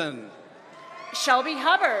Martinson. Shelby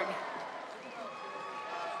Hubbard.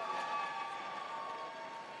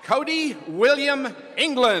 Cody William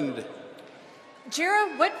England.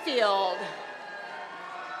 Jira Whitfield.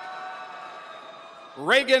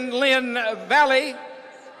 Reagan Lynn Valley.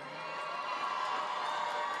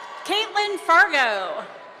 Caitlin Fargo.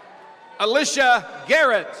 Alicia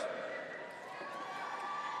Garrett.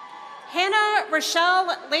 Hannah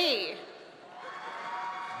Rochelle Lee.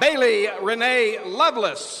 Bailey Renee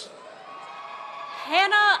Lovelace.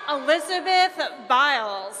 Hannah Elizabeth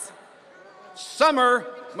Biles. Summer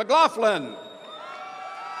McLaughlin.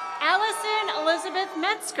 Allison Elizabeth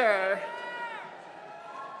Metzger.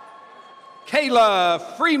 Kayla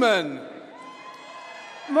Freeman.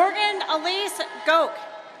 Morgan Elise Goke.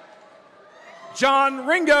 John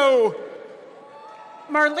Ringo.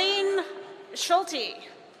 Marlene Schulte.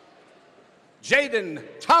 Jaden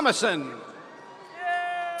Thomason.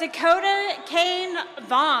 Dakota Kane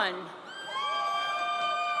Vaughn.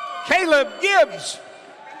 Caleb Gibbs.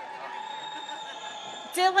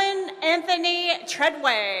 Dylan Anthony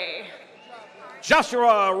Treadway.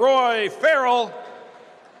 Joshua Roy Farrell.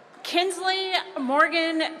 Kinsley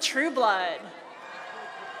Morgan Trueblood.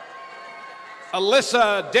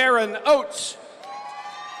 Alyssa Darren Oates.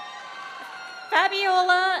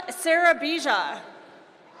 Fabiola Sarah Bija.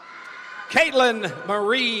 Caitlin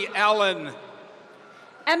Marie Allen.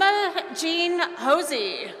 Emma Jean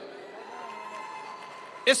Hosey.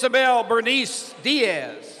 Isabel Bernice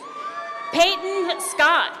Diaz. Peyton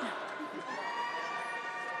Scott.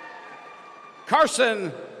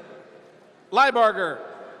 Carson Leibarger.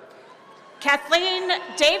 Kathleen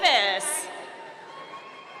Davis.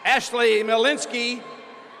 Ashley Malinsky.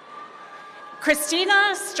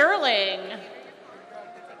 Christina Sterling.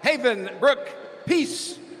 Haven Brooke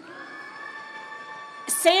Peace.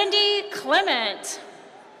 Sandy Clement.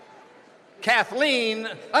 Kathleen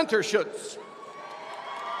Unterschutz.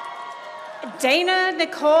 Dana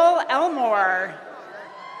Nicole Elmore.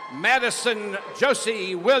 Madison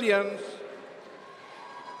Josie Williams.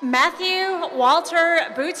 Matthew Walter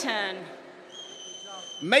Boutin.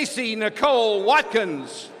 Macy Nicole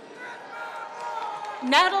Watkins.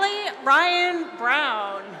 Natalie Ryan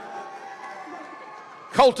Brown.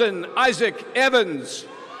 Colton Isaac Evans.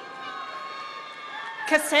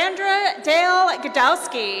 Cassandra Dale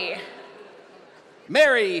Godowski.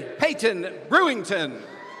 Mary Peyton Brewington.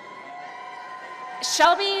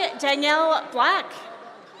 Shelby Danielle Black.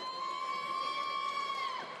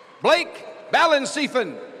 Blake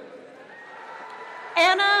Balansiefen.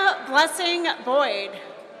 Anna Blessing Boyd.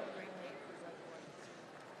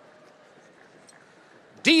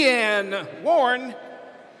 Deanne Warren.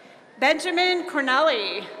 Benjamin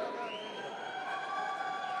Cornelli.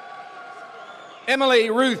 Emily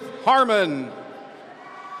Ruth Harmon.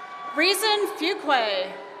 Reason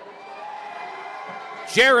Fuquay.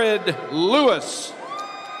 Jared Lewis.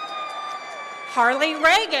 Harley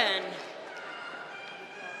Reagan.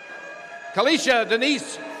 Kalisha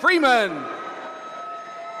Denise Freeman.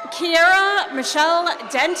 Kiera Michelle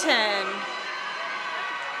Denton.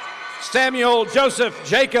 Samuel Joseph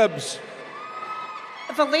Jacobs.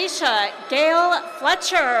 Felicia Gail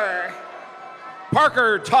Fletcher.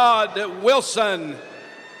 Parker Todd Wilson.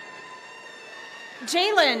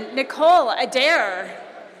 Jalen Nicole Adair.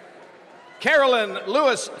 Carolyn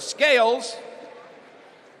Lewis Scales.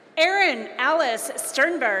 Erin Alice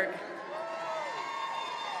Sternberg.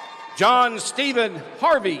 John Stephen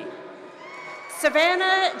Harvey.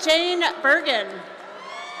 Savannah Jane Bergen.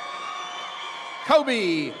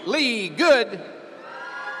 Kobe Lee Good.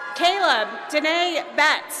 Caleb Danae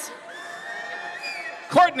Betts.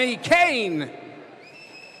 Courtney Kane.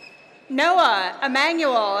 Noah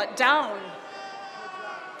Emmanuel Down.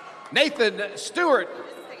 Nathan Stewart.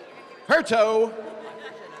 Herto.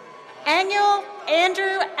 Annual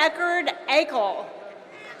Andrew Eckerd Akel.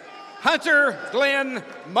 Hunter Glenn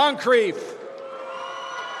Moncrief.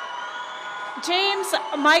 James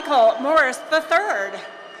Michael Morris III.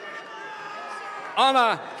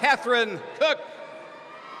 Anna Catherine Cook.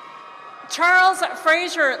 Charles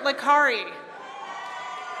Fraser Licari.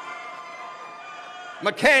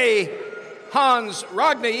 McKay Hans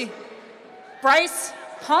Rogney. Bryce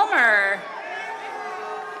Palmer.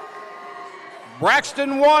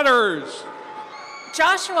 Braxton Waters.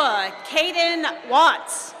 Joshua Caden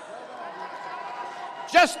Watts.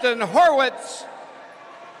 Justin Horwitz.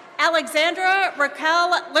 Alexandra Raquel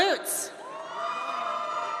Lutz.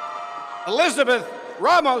 Elizabeth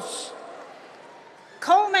Ramos.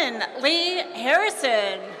 Coleman Lee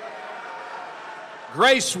Harrison.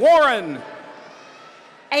 Grace Warren.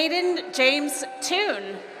 Aiden James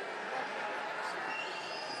Toon.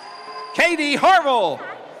 Katie Harville.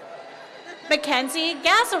 Mackenzie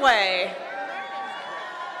Gasaway.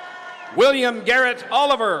 William Garrett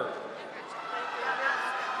Oliver.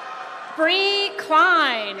 Bree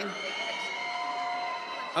Klein.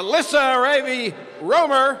 Alyssa Ravi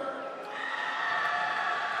Romer.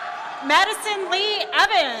 Madison Lee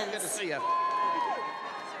Evans. Good to see you.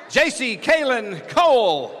 JC Kaylin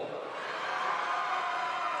Cole.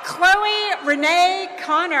 Chloe Renee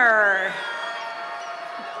Connor.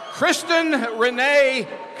 Kristen Renee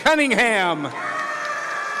Cunningham.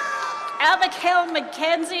 Abigail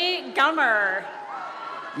Mackenzie Gummer.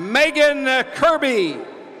 Megan Kirby.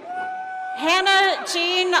 Hannah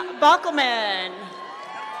Jean Buckelman.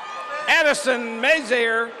 Addison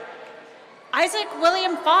Mazier. Isaac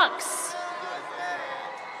William Fox.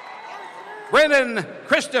 Brennan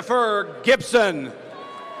Christopher Gibson.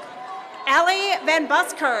 Allie Van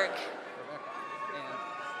Buskirk.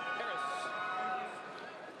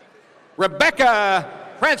 Rebecca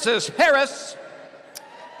Francis Harris.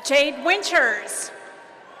 Jade Winters.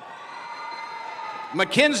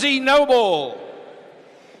 Mackenzie Noble.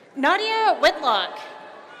 Nadia Whitlock.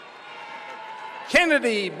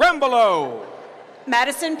 Kennedy Brumbelow.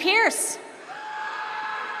 Madison Pierce.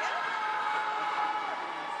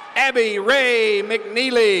 Abby Ray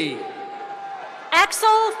McNeely.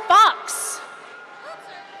 Axel Fox.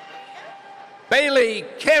 Bailey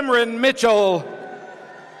Cameron Mitchell.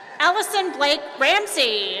 Allison Blake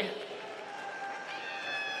Ramsey.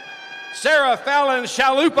 Sarah Fallon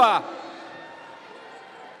Shalupa.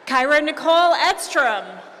 Kyra Nicole Edstrom.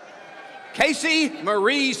 Casey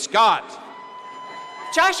Marie Scott.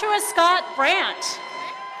 Joshua Scott Brandt.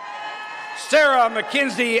 Sarah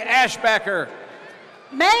Mackenzie Ashbacker.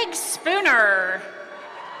 Meg Spooner.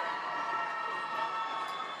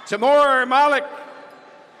 Tamor Malik.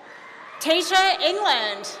 Tasha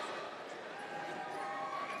England.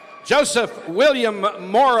 Joseph William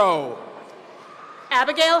Morrow.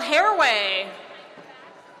 Abigail Haraway.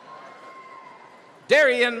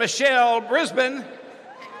 Darian Michelle Brisbane.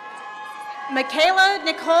 Michaela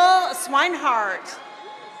Nicole Swinehart.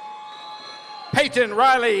 Peyton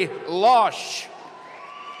Riley Losh.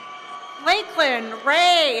 Lakeland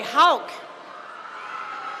Ray Hauk.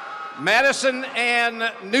 Madison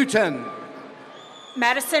Ann Newton.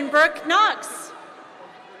 Madison Brooke Knox.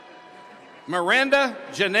 Miranda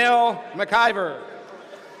Janelle McIver.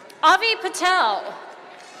 Avi Patel.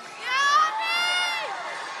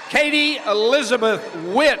 Katie Elizabeth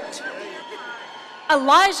Witt.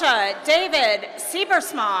 Elijah David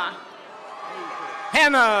Siebersma.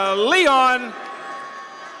 Hannah Leon.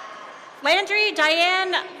 Landry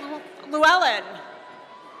Diane Llewellyn.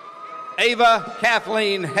 Ava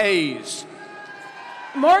Kathleen Hayes.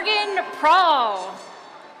 Morgan Prawl.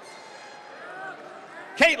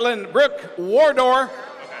 Caitlin Brooke Wardor.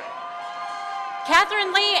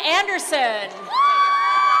 Catherine Lee Anderson.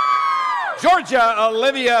 Georgia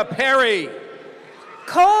Olivia Perry.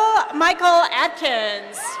 Cole Michael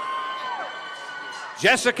Atkins.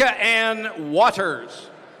 Jessica Ann Waters.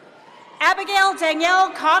 Abigail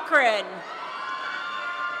Danielle Cochran.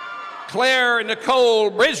 Claire Nicole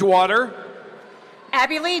Bridgewater.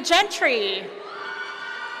 Abby Lee Gentry.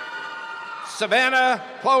 Savannah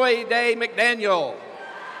Chloe Day McDaniel.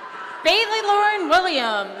 Bailey Lauren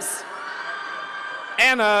Williams.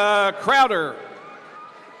 Anna Crowder.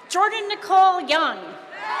 Jordan Nicole Young.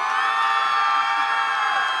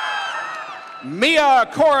 Mia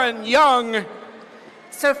Corin Young.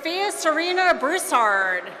 Sophia Serena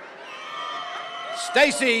Broussard.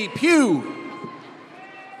 Stacy Pugh.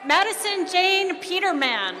 Madison Jane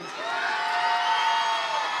Peterman.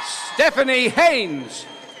 Stephanie Haynes.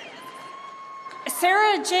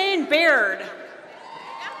 Sarah Jane Baird.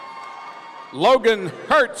 Logan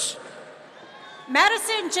Hertz.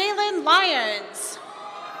 Madison Jalen Lyons.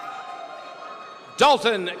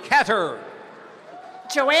 Dalton Catter.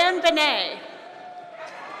 Joanne Benet.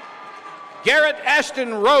 Garrett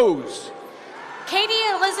Ashton Rose. Katie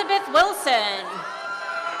Elizabeth Wilson.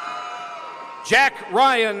 Jack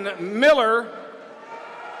Ryan Miller.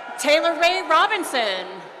 Taylor Ray Robinson.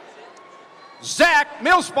 Zach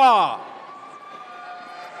Millspaw.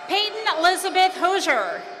 Peyton Elizabeth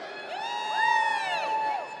Hosier.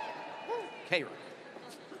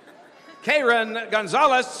 Karen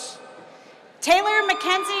Gonzalez. Taylor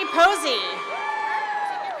Mackenzie Posey.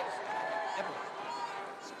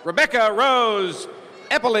 Rebecca Rose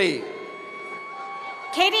Eppley.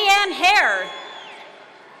 Katie Ann Hare.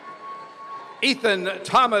 Ethan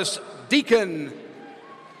Thomas Deacon.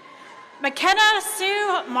 McKenna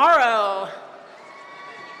Sue Morrow.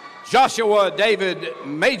 Joshua David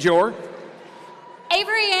Major.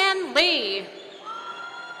 Avery Ann Lee.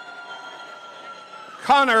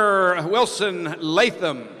 Connor Wilson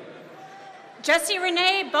Latham. Jesse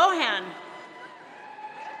Renee Bohan.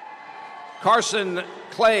 Carson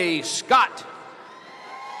Clay Scott.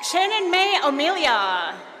 Shannon May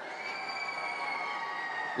Amelia.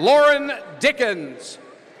 Lauren Dickens.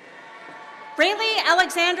 Rayleigh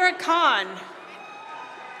Alexandra Kahn.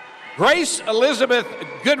 Grace Elizabeth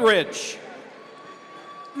Goodrich.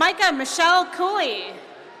 Micah Michelle Cooley.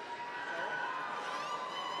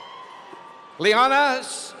 Liana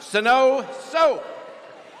Sano So.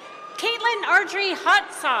 Caitlin Ardrey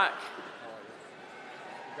Hotsock.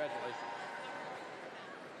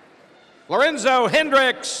 Lorenzo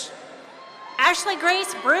Hendricks. Ashley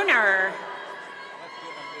Grace Bruner.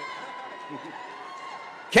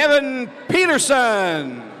 Kevin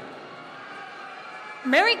Peterson.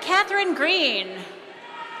 Mary Catherine Green.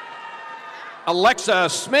 Alexa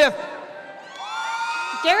Smith.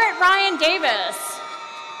 Garrett Ryan Davis.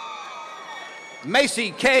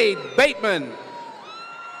 Macy Cade Bateman.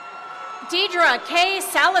 Deidre K.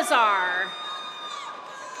 Salazar.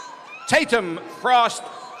 Tatum Frost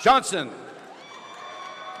Johnson.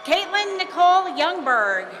 Caitlin Nicole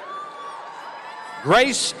Youngberg.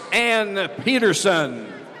 Grace Ann Peterson.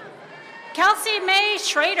 Kelsey May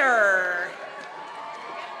Schrader.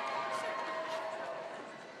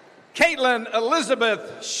 Caitlin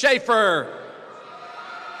Elizabeth Schaefer.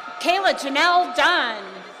 Kayla Janelle Dunn.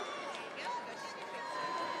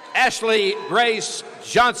 Ashley Grace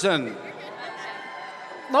Johnson.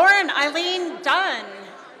 Lauren Eileen Dunn.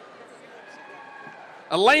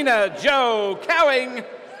 Elena Joe Cowing.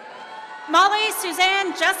 Molly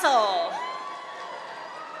Suzanne Jessel.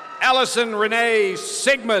 Allison Renee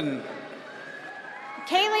Sigmund.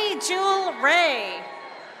 Kaylee Jewel Ray.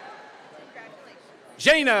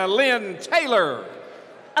 Jana Lynn Taylor.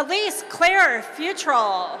 Elise Claire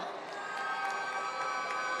Futrell.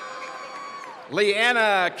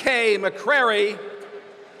 Leanna K. McCrary.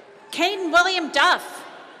 Caden William Duff.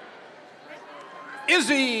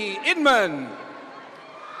 Izzy Inman.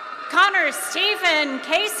 Connor Stephen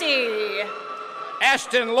Casey.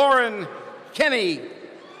 Ashton Lauren Kenny.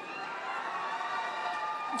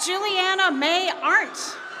 Juliana May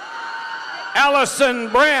Arndt. Allison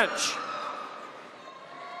Branch.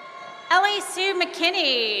 Ellie Sue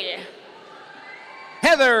McKinney.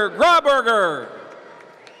 Heather Grauberger.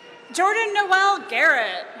 Jordan Noel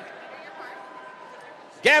Garrett.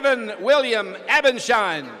 Gavin William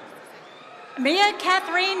Abenshine. Mia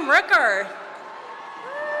Catherine Rooker.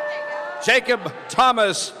 Jacob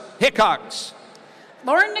Thomas Hickox.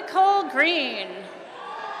 Lauren Nicole Green.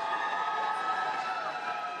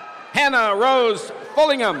 Hannah Rose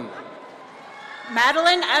Fullingham.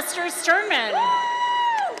 Madeline Esther Sternman.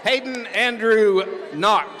 Hayden Andrew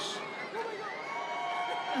Knox.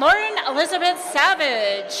 Lauren Elizabeth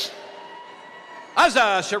Savage.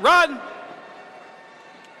 Azza Sharad.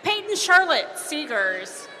 Peyton Charlotte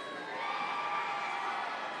Seegers.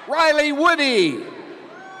 Riley Woody.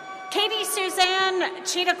 Katie Suzanne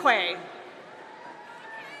Cheetahquay.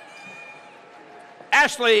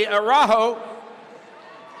 Ashley Arajo.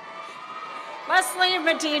 Leslie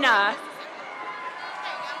Medina.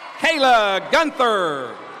 Kayla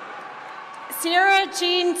Gunther. Sierra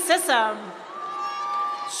Jean Sissom.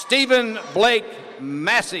 Stephen Blake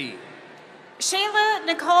Massey. Shayla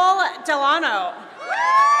Nicole Delano.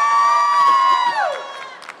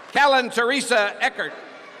 Callan Teresa Eckert.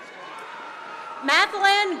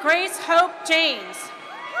 Madeline Grace Hope James.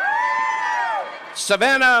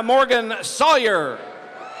 Savannah Morgan Sawyer.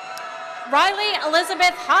 Riley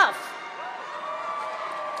Elizabeth Huff.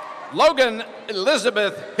 Logan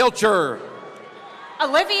Elizabeth Hilcher.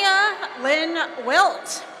 Olivia Lynn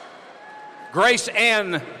Wilt. Grace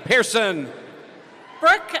Ann Pearson.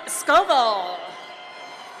 Brooke Scoville.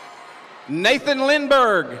 Nathan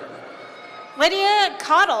Lindberg. Lydia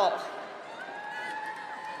Cottle.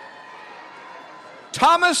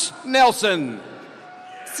 Thomas Nelson.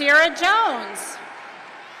 Sierra Jones.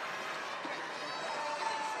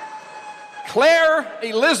 Claire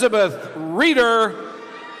Elizabeth Reeder.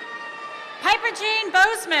 Piper Jean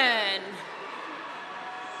Bozeman.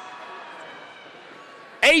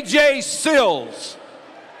 AJ Sills.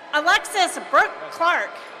 Alexis Brooke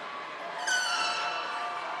Clark.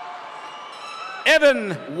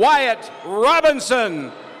 Evan Wyatt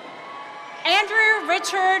Robinson. Andrew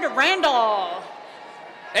Richard Randall.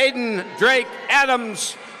 Aiden Drake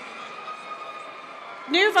Adams.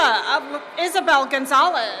 Nuva Isabel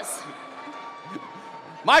Gonzalez.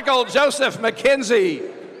 Michael Joseph McKenzie.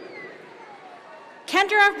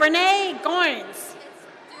 Kendra Renee Goins.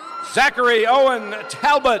 Zachary Owen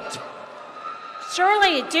Talbot.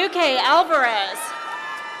 Shirley Duque Alvarez.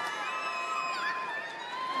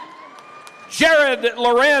 Jared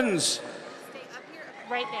Lorenz.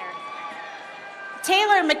 Right there.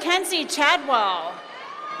 Taylor Mackenzie Chadwell.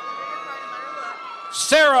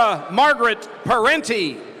 Sarah Margaret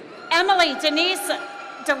Parenti. Emily Denise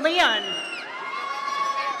DeLeon.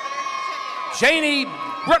 Janie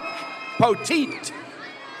Brooke Poteet.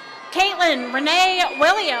 Caitlin Renee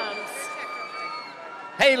Williams.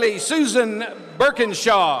 Haley Susan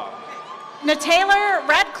Birkinshaw. Nataylor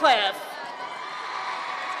Radcliffe.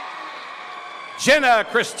 Jenna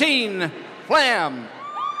Christine Flam.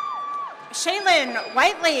 Shaylin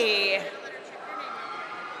Whiteley.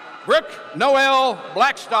 Brooke Noel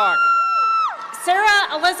Blackstock.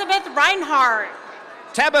 Sarah Elizabeth Reinhardt.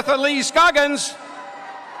 Tabitha Lee Scoggins.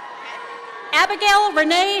 Abigail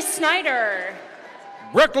Renee Snyder.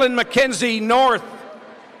 Brooklyn Mackenzie North.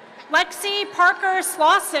 Lexi Parker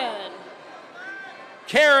Slauson.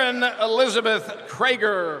 Karen Elizabeth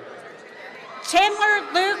Krager. Chandler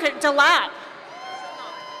Luke DeLapp.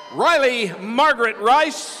 Riley Margaret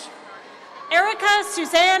Rice. Erica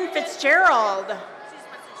Suzanne Fitzgerald.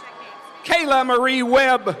 Kayla Marie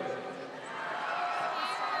Webb.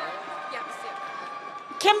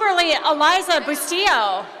 Kimberly Eliza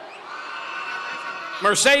Bustillo.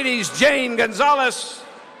 Mercedes Jane Gonzalez.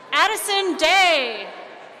 Addison Day.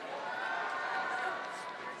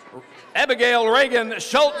 Abigail Reagan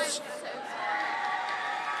Schultz.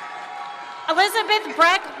 Elizabeth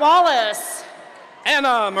Breck Wallace.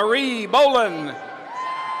 Anna Marie Boland.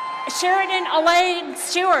 Sheridan Elaine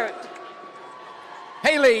Stewart.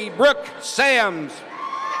 Haley Brooke Sams.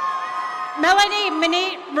 Melanie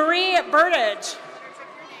Marie Burdage.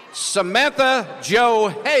 Samantha Joe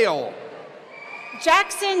Hale.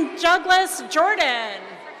 Jackson Douglas Jordan.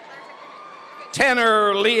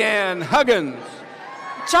 Tanner Leanne Huggins.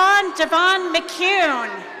 John Devon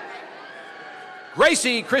McCune.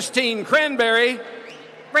 Gracie Christine Cranberry.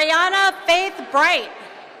 Brianna Faith Bright.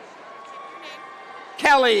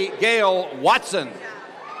 Callie Gale Watson.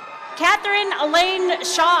 Catherine Elaine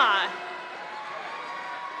Shaw.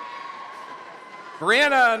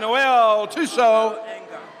 Brianna Noel Tuso.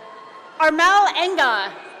 Armel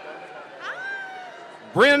Enga.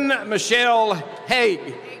 Bryn Michelle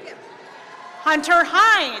Haig. Hunter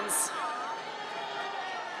Hines.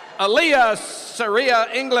 Aaliyah Saria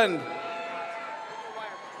England.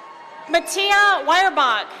 Mattia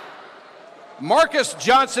Weierbach. Marcus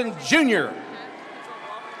Johnson Jr.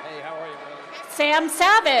 Sam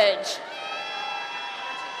Savage.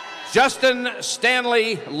 Justin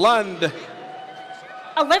Stanley Lund.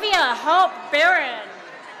 Olivia Hope Barron.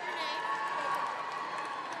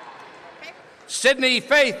 Sydney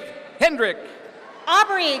Faith Hendrick.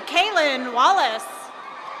 Aubrey Kaylin Wallace.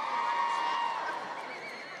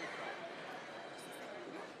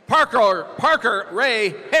 Parker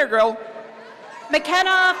Ray Hairgrill.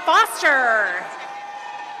 McKenna Foster.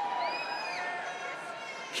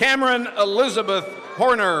 Cameron Elizabeth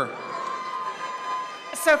Horner.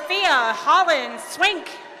 Sophia Holland Swink.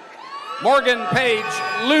 Morgan Page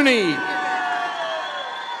Looney.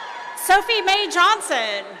 Sophie Mae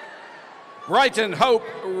Johnson. Brighton Hope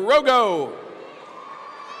Rogo.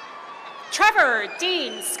 Trevor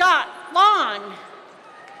Dean Scott Long.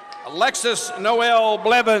 Alexis Noel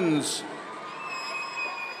Blevins.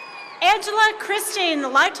 Angela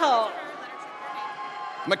Christine Lytle.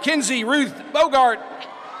 Mackenzie Ruth Bogart.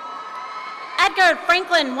 Edgar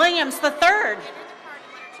Franklin Williams III.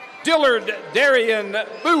 Dillard Darian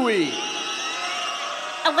Bowie.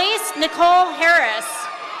 Elise Nicole Harris.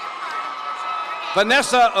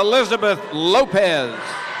 Vanessa Elizabeth Lopez.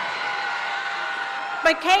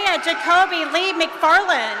 Micaiah Jacoby Lee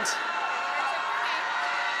McFarland.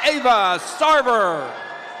 Ava Sarver.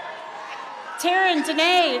 Taryn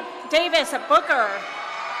Danae Davis Booker.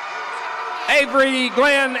 Avery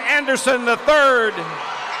Glenn Anderson III.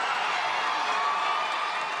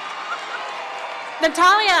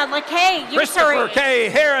 Natalia LeKay Christopher Usuri. K.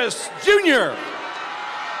 Harris Jr.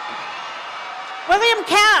 William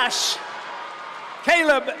Cash.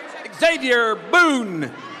 Caleb Xavier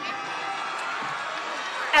Boone.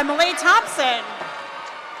 Emily Thompson.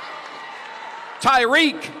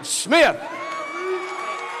 Tyreek Smith.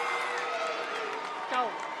 Go.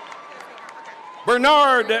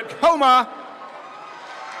 Bernard Coma.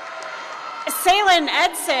 Salin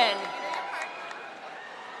Edson.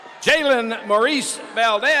 Jalen Maurice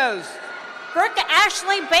Valdez. Brooke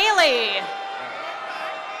Ashley Bailey.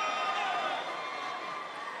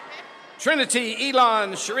 Trinity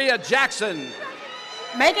Elon Sharia Jackson.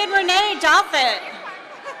 Megan Renee Doffett.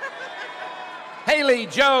 Haley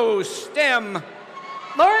Joe Stem.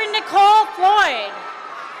 Lauren Nicole Floyd.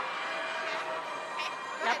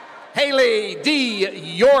 Haley D.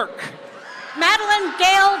 York. Madeline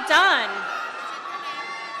Gale Dunn.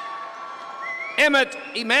 Emmett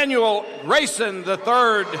Emmanuel Grayson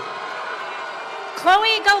III.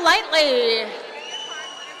 Chloe Golightly.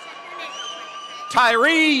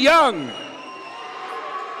 Tyree Young.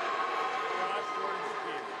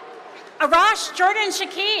 Arash Jordan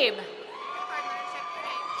Shakib.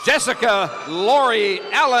 Jessica Lori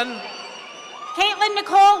Allen. Caitlin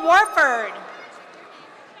Nicole Warford.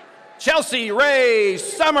 Chelsea Ray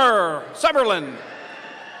Summerlin.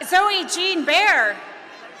 Zoe Jean Bear.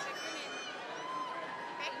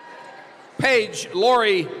 Paige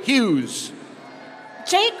Lori Hughes.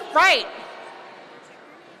 Jake Wright.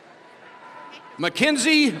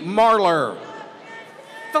 Mackenzie Marler.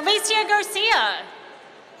 Felicia Garcia.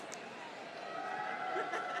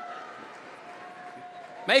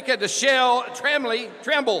 Micah Deshelle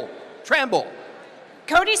Tramble.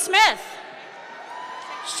 Cody Smith.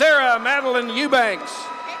 Sarah Madeline Eubanks.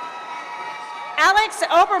 Alex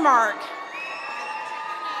Obermark.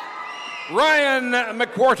 Ryan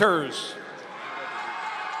McQuarters.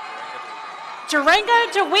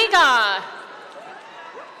 Jarenga Jawiga.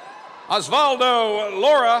 Osvaldo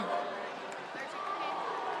Laura.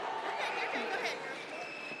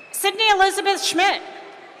 Sydney Elizabeth Schmidt.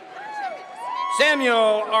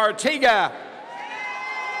 Samuel Artiga.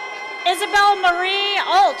 Isabel Marie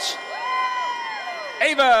Ulch.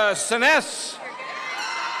 Ava Sines.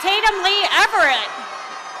 Tatum Lee Everett.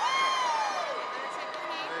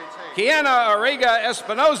 Kiana Arriga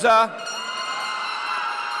Espinoza.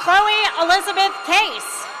 Chloe Elizabeth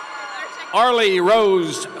Case. Arlie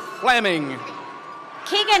Rose Flaming.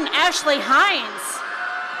 Keegan Ashley Hines.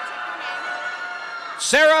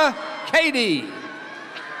 Sarah Cady.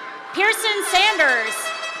 Pearson Sanders.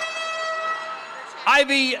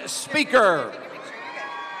 Ivy Speaker.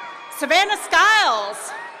 Savannah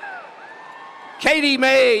Skiles. Katie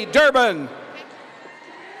Mae Durbin.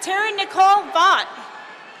 Terry Nicole Vaught.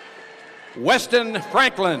 Weston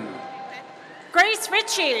Franklin. Grace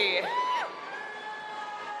Ritchie.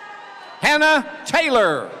 Hannah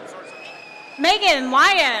Taylor. Megan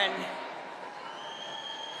Lyon.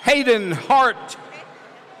 Hayden Hart.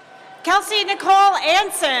 Kelsey Nicole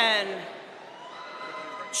Anson.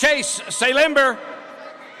 Chase Salember.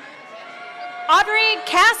 Audrey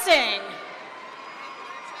Cassing.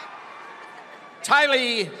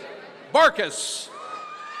 Tylee Barkus.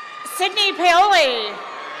 Sydney Paoli.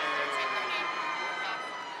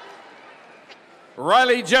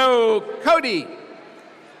 Riley Joe Cody.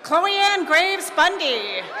 Chloe Ann Graves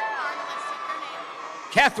Bundy.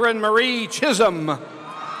 Catherine Marie Chisholm.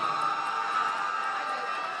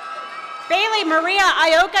 Bailey Maria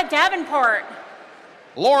Ioka Davenport.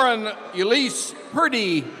 Lauren Ulysses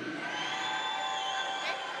Purdy.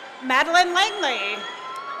 Madeline Langley.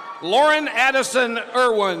 Lauren Addison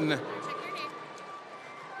Irwin.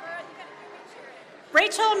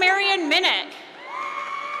 Rachel Marion Minnick.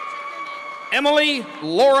 Emily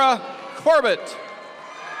Laura Corbett.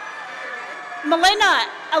 Melinda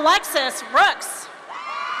Alexis Brooks.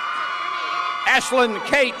 Ashlyn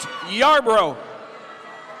Kate Yarbrough.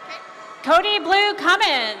 Cody Blue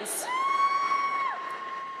Cummins.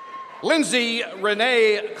 Lindsay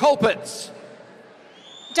Renee Colpitz.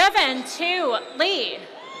 Devin Tu Lee.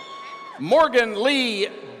 Morgan Lee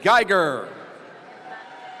Geiger.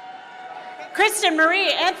 Kristen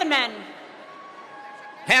Marie Anthony.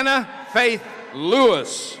 Hannah Faith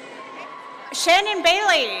Lewis. Shannon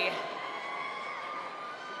Bailey.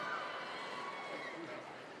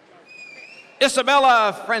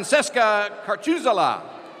 Isabella Francesca Cartuzala.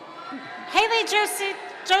 Haley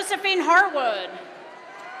Josephine Harwood.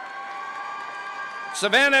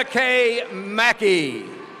 Savannah K. Mackey.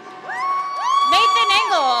 Nathan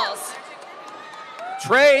Engels.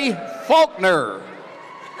 Trey Faulkner.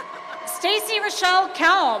 Stacy Rochelle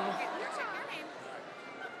Kelm.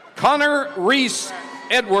 Connor Reese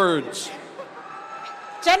Edwards.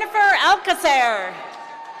 Jennifer Alcacer.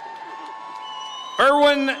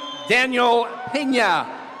 Erwin Daniel Pena.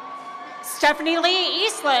 Stephanie Lee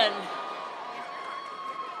Eastland.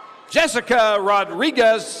 Jessica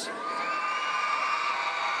Rodriguez.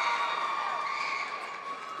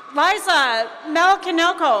 Liza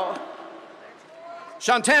Melkinoko.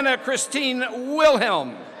 Shantana Christine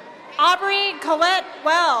Wilhelm. Aubrey Colette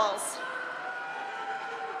Wells.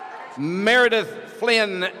 Meredith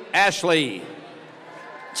Flynn Ashley.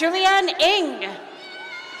 Julianne Ing.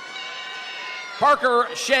 Parker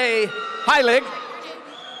Shea Heilig.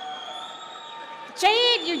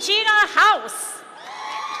 Jade Eugenia House.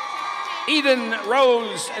 Eden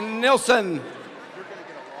Rose Nilsson.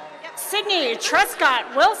 Sydney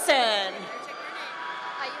Trescott Wilson.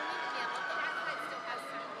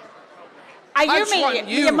 Ayumi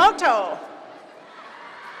Miyamoto.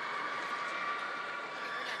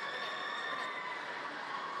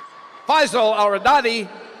 Faisal Al-Radadi.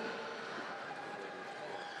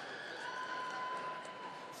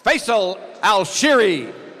 Faisal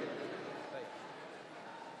Al-Shiri.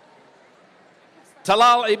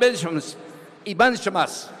 Talal Ibn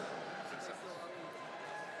Shamas.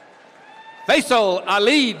 Faisal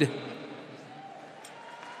Alid.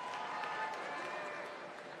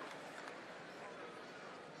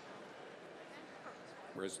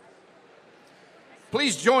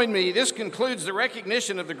 Please join me. This concludes the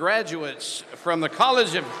recognition of the graduates from the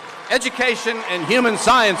College of Education and Human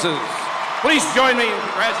Sciences. Please join me in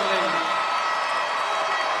congratulating them.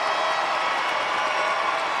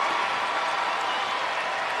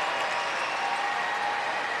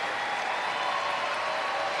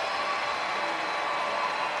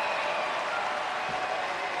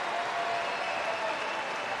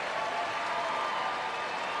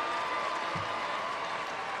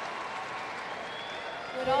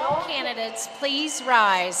 Would all candidates please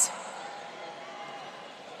rise?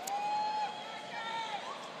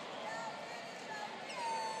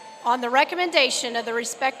 On the recommendation of the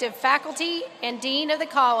respective faculty and dean of the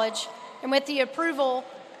college, and with the approval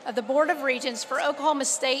of the Board of Regents for Oklahoma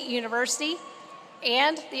State University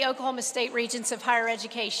and the Oklahoma State Regents of Higher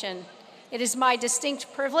Education, it is my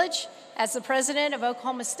distinct privilege as the president of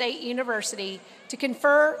Oklahoma State University to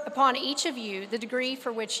confer upon each of you the degree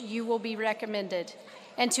for which you will be recommended,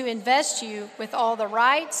 and to invest you with all the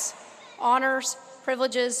rights, honors,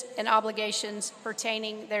 privileges, and obligations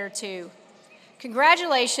pertaining thereto.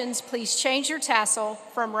 Congratulations. Please change your tassel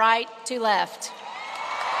from right to left.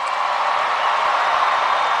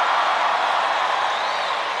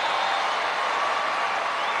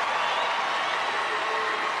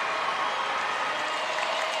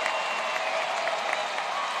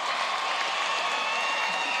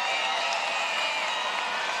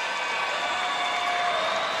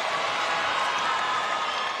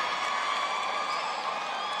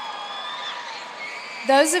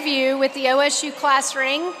 Those of you with the OSU class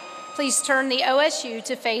ring, please turn the OSU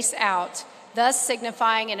to face out, thus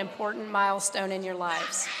signifying an important milestone in your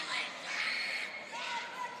lives.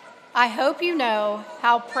 I hope you know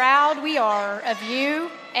how proud we are of you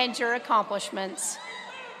and your accomplishments.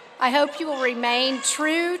 I hope you will remain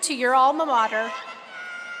true to your alma mater,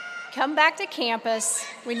 come back to campus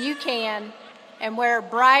when you can, and wear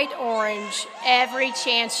bright orange every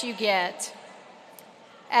chance you get.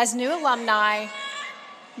 As new alumni,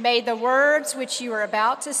 may the words which you are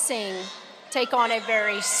about to sing take on a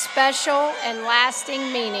very special and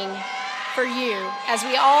lasting meaning for you as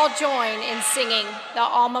we all join in singing the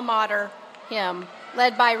alma mater hymn,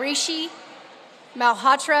 led by Rishi,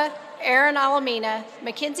 Malhotra, Aaron Alamina,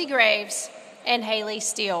 Mackenzie Graves, and Haley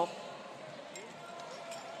Steele.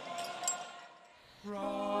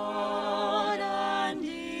 Broad and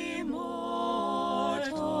immortal,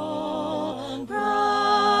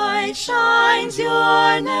 bright shines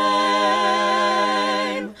your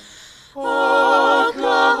name, Oklahoma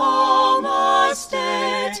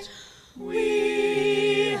State.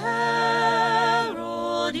 We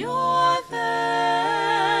herald your fame.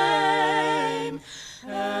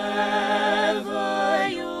 Ever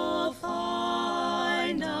you'll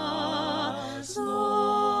find us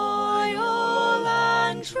loyal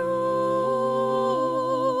and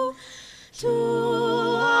true to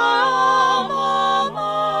our alma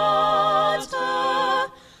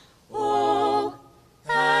mater, OSU.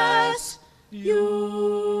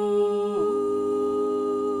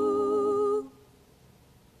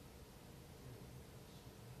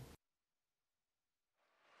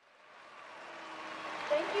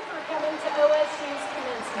 Thank you for coming to OSU's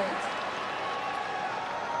commencement.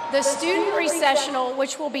 The student recessional,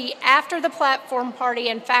 which will be after the platform party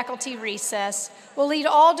and faculty recess, will lead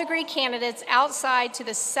all degree candidates outside to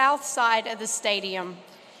the south side of the stadium.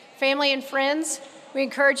 Family and friends, we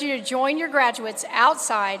encourage you to join your graduates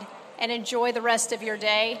outside and enjoy the rest of your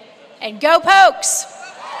day. And go Pokes!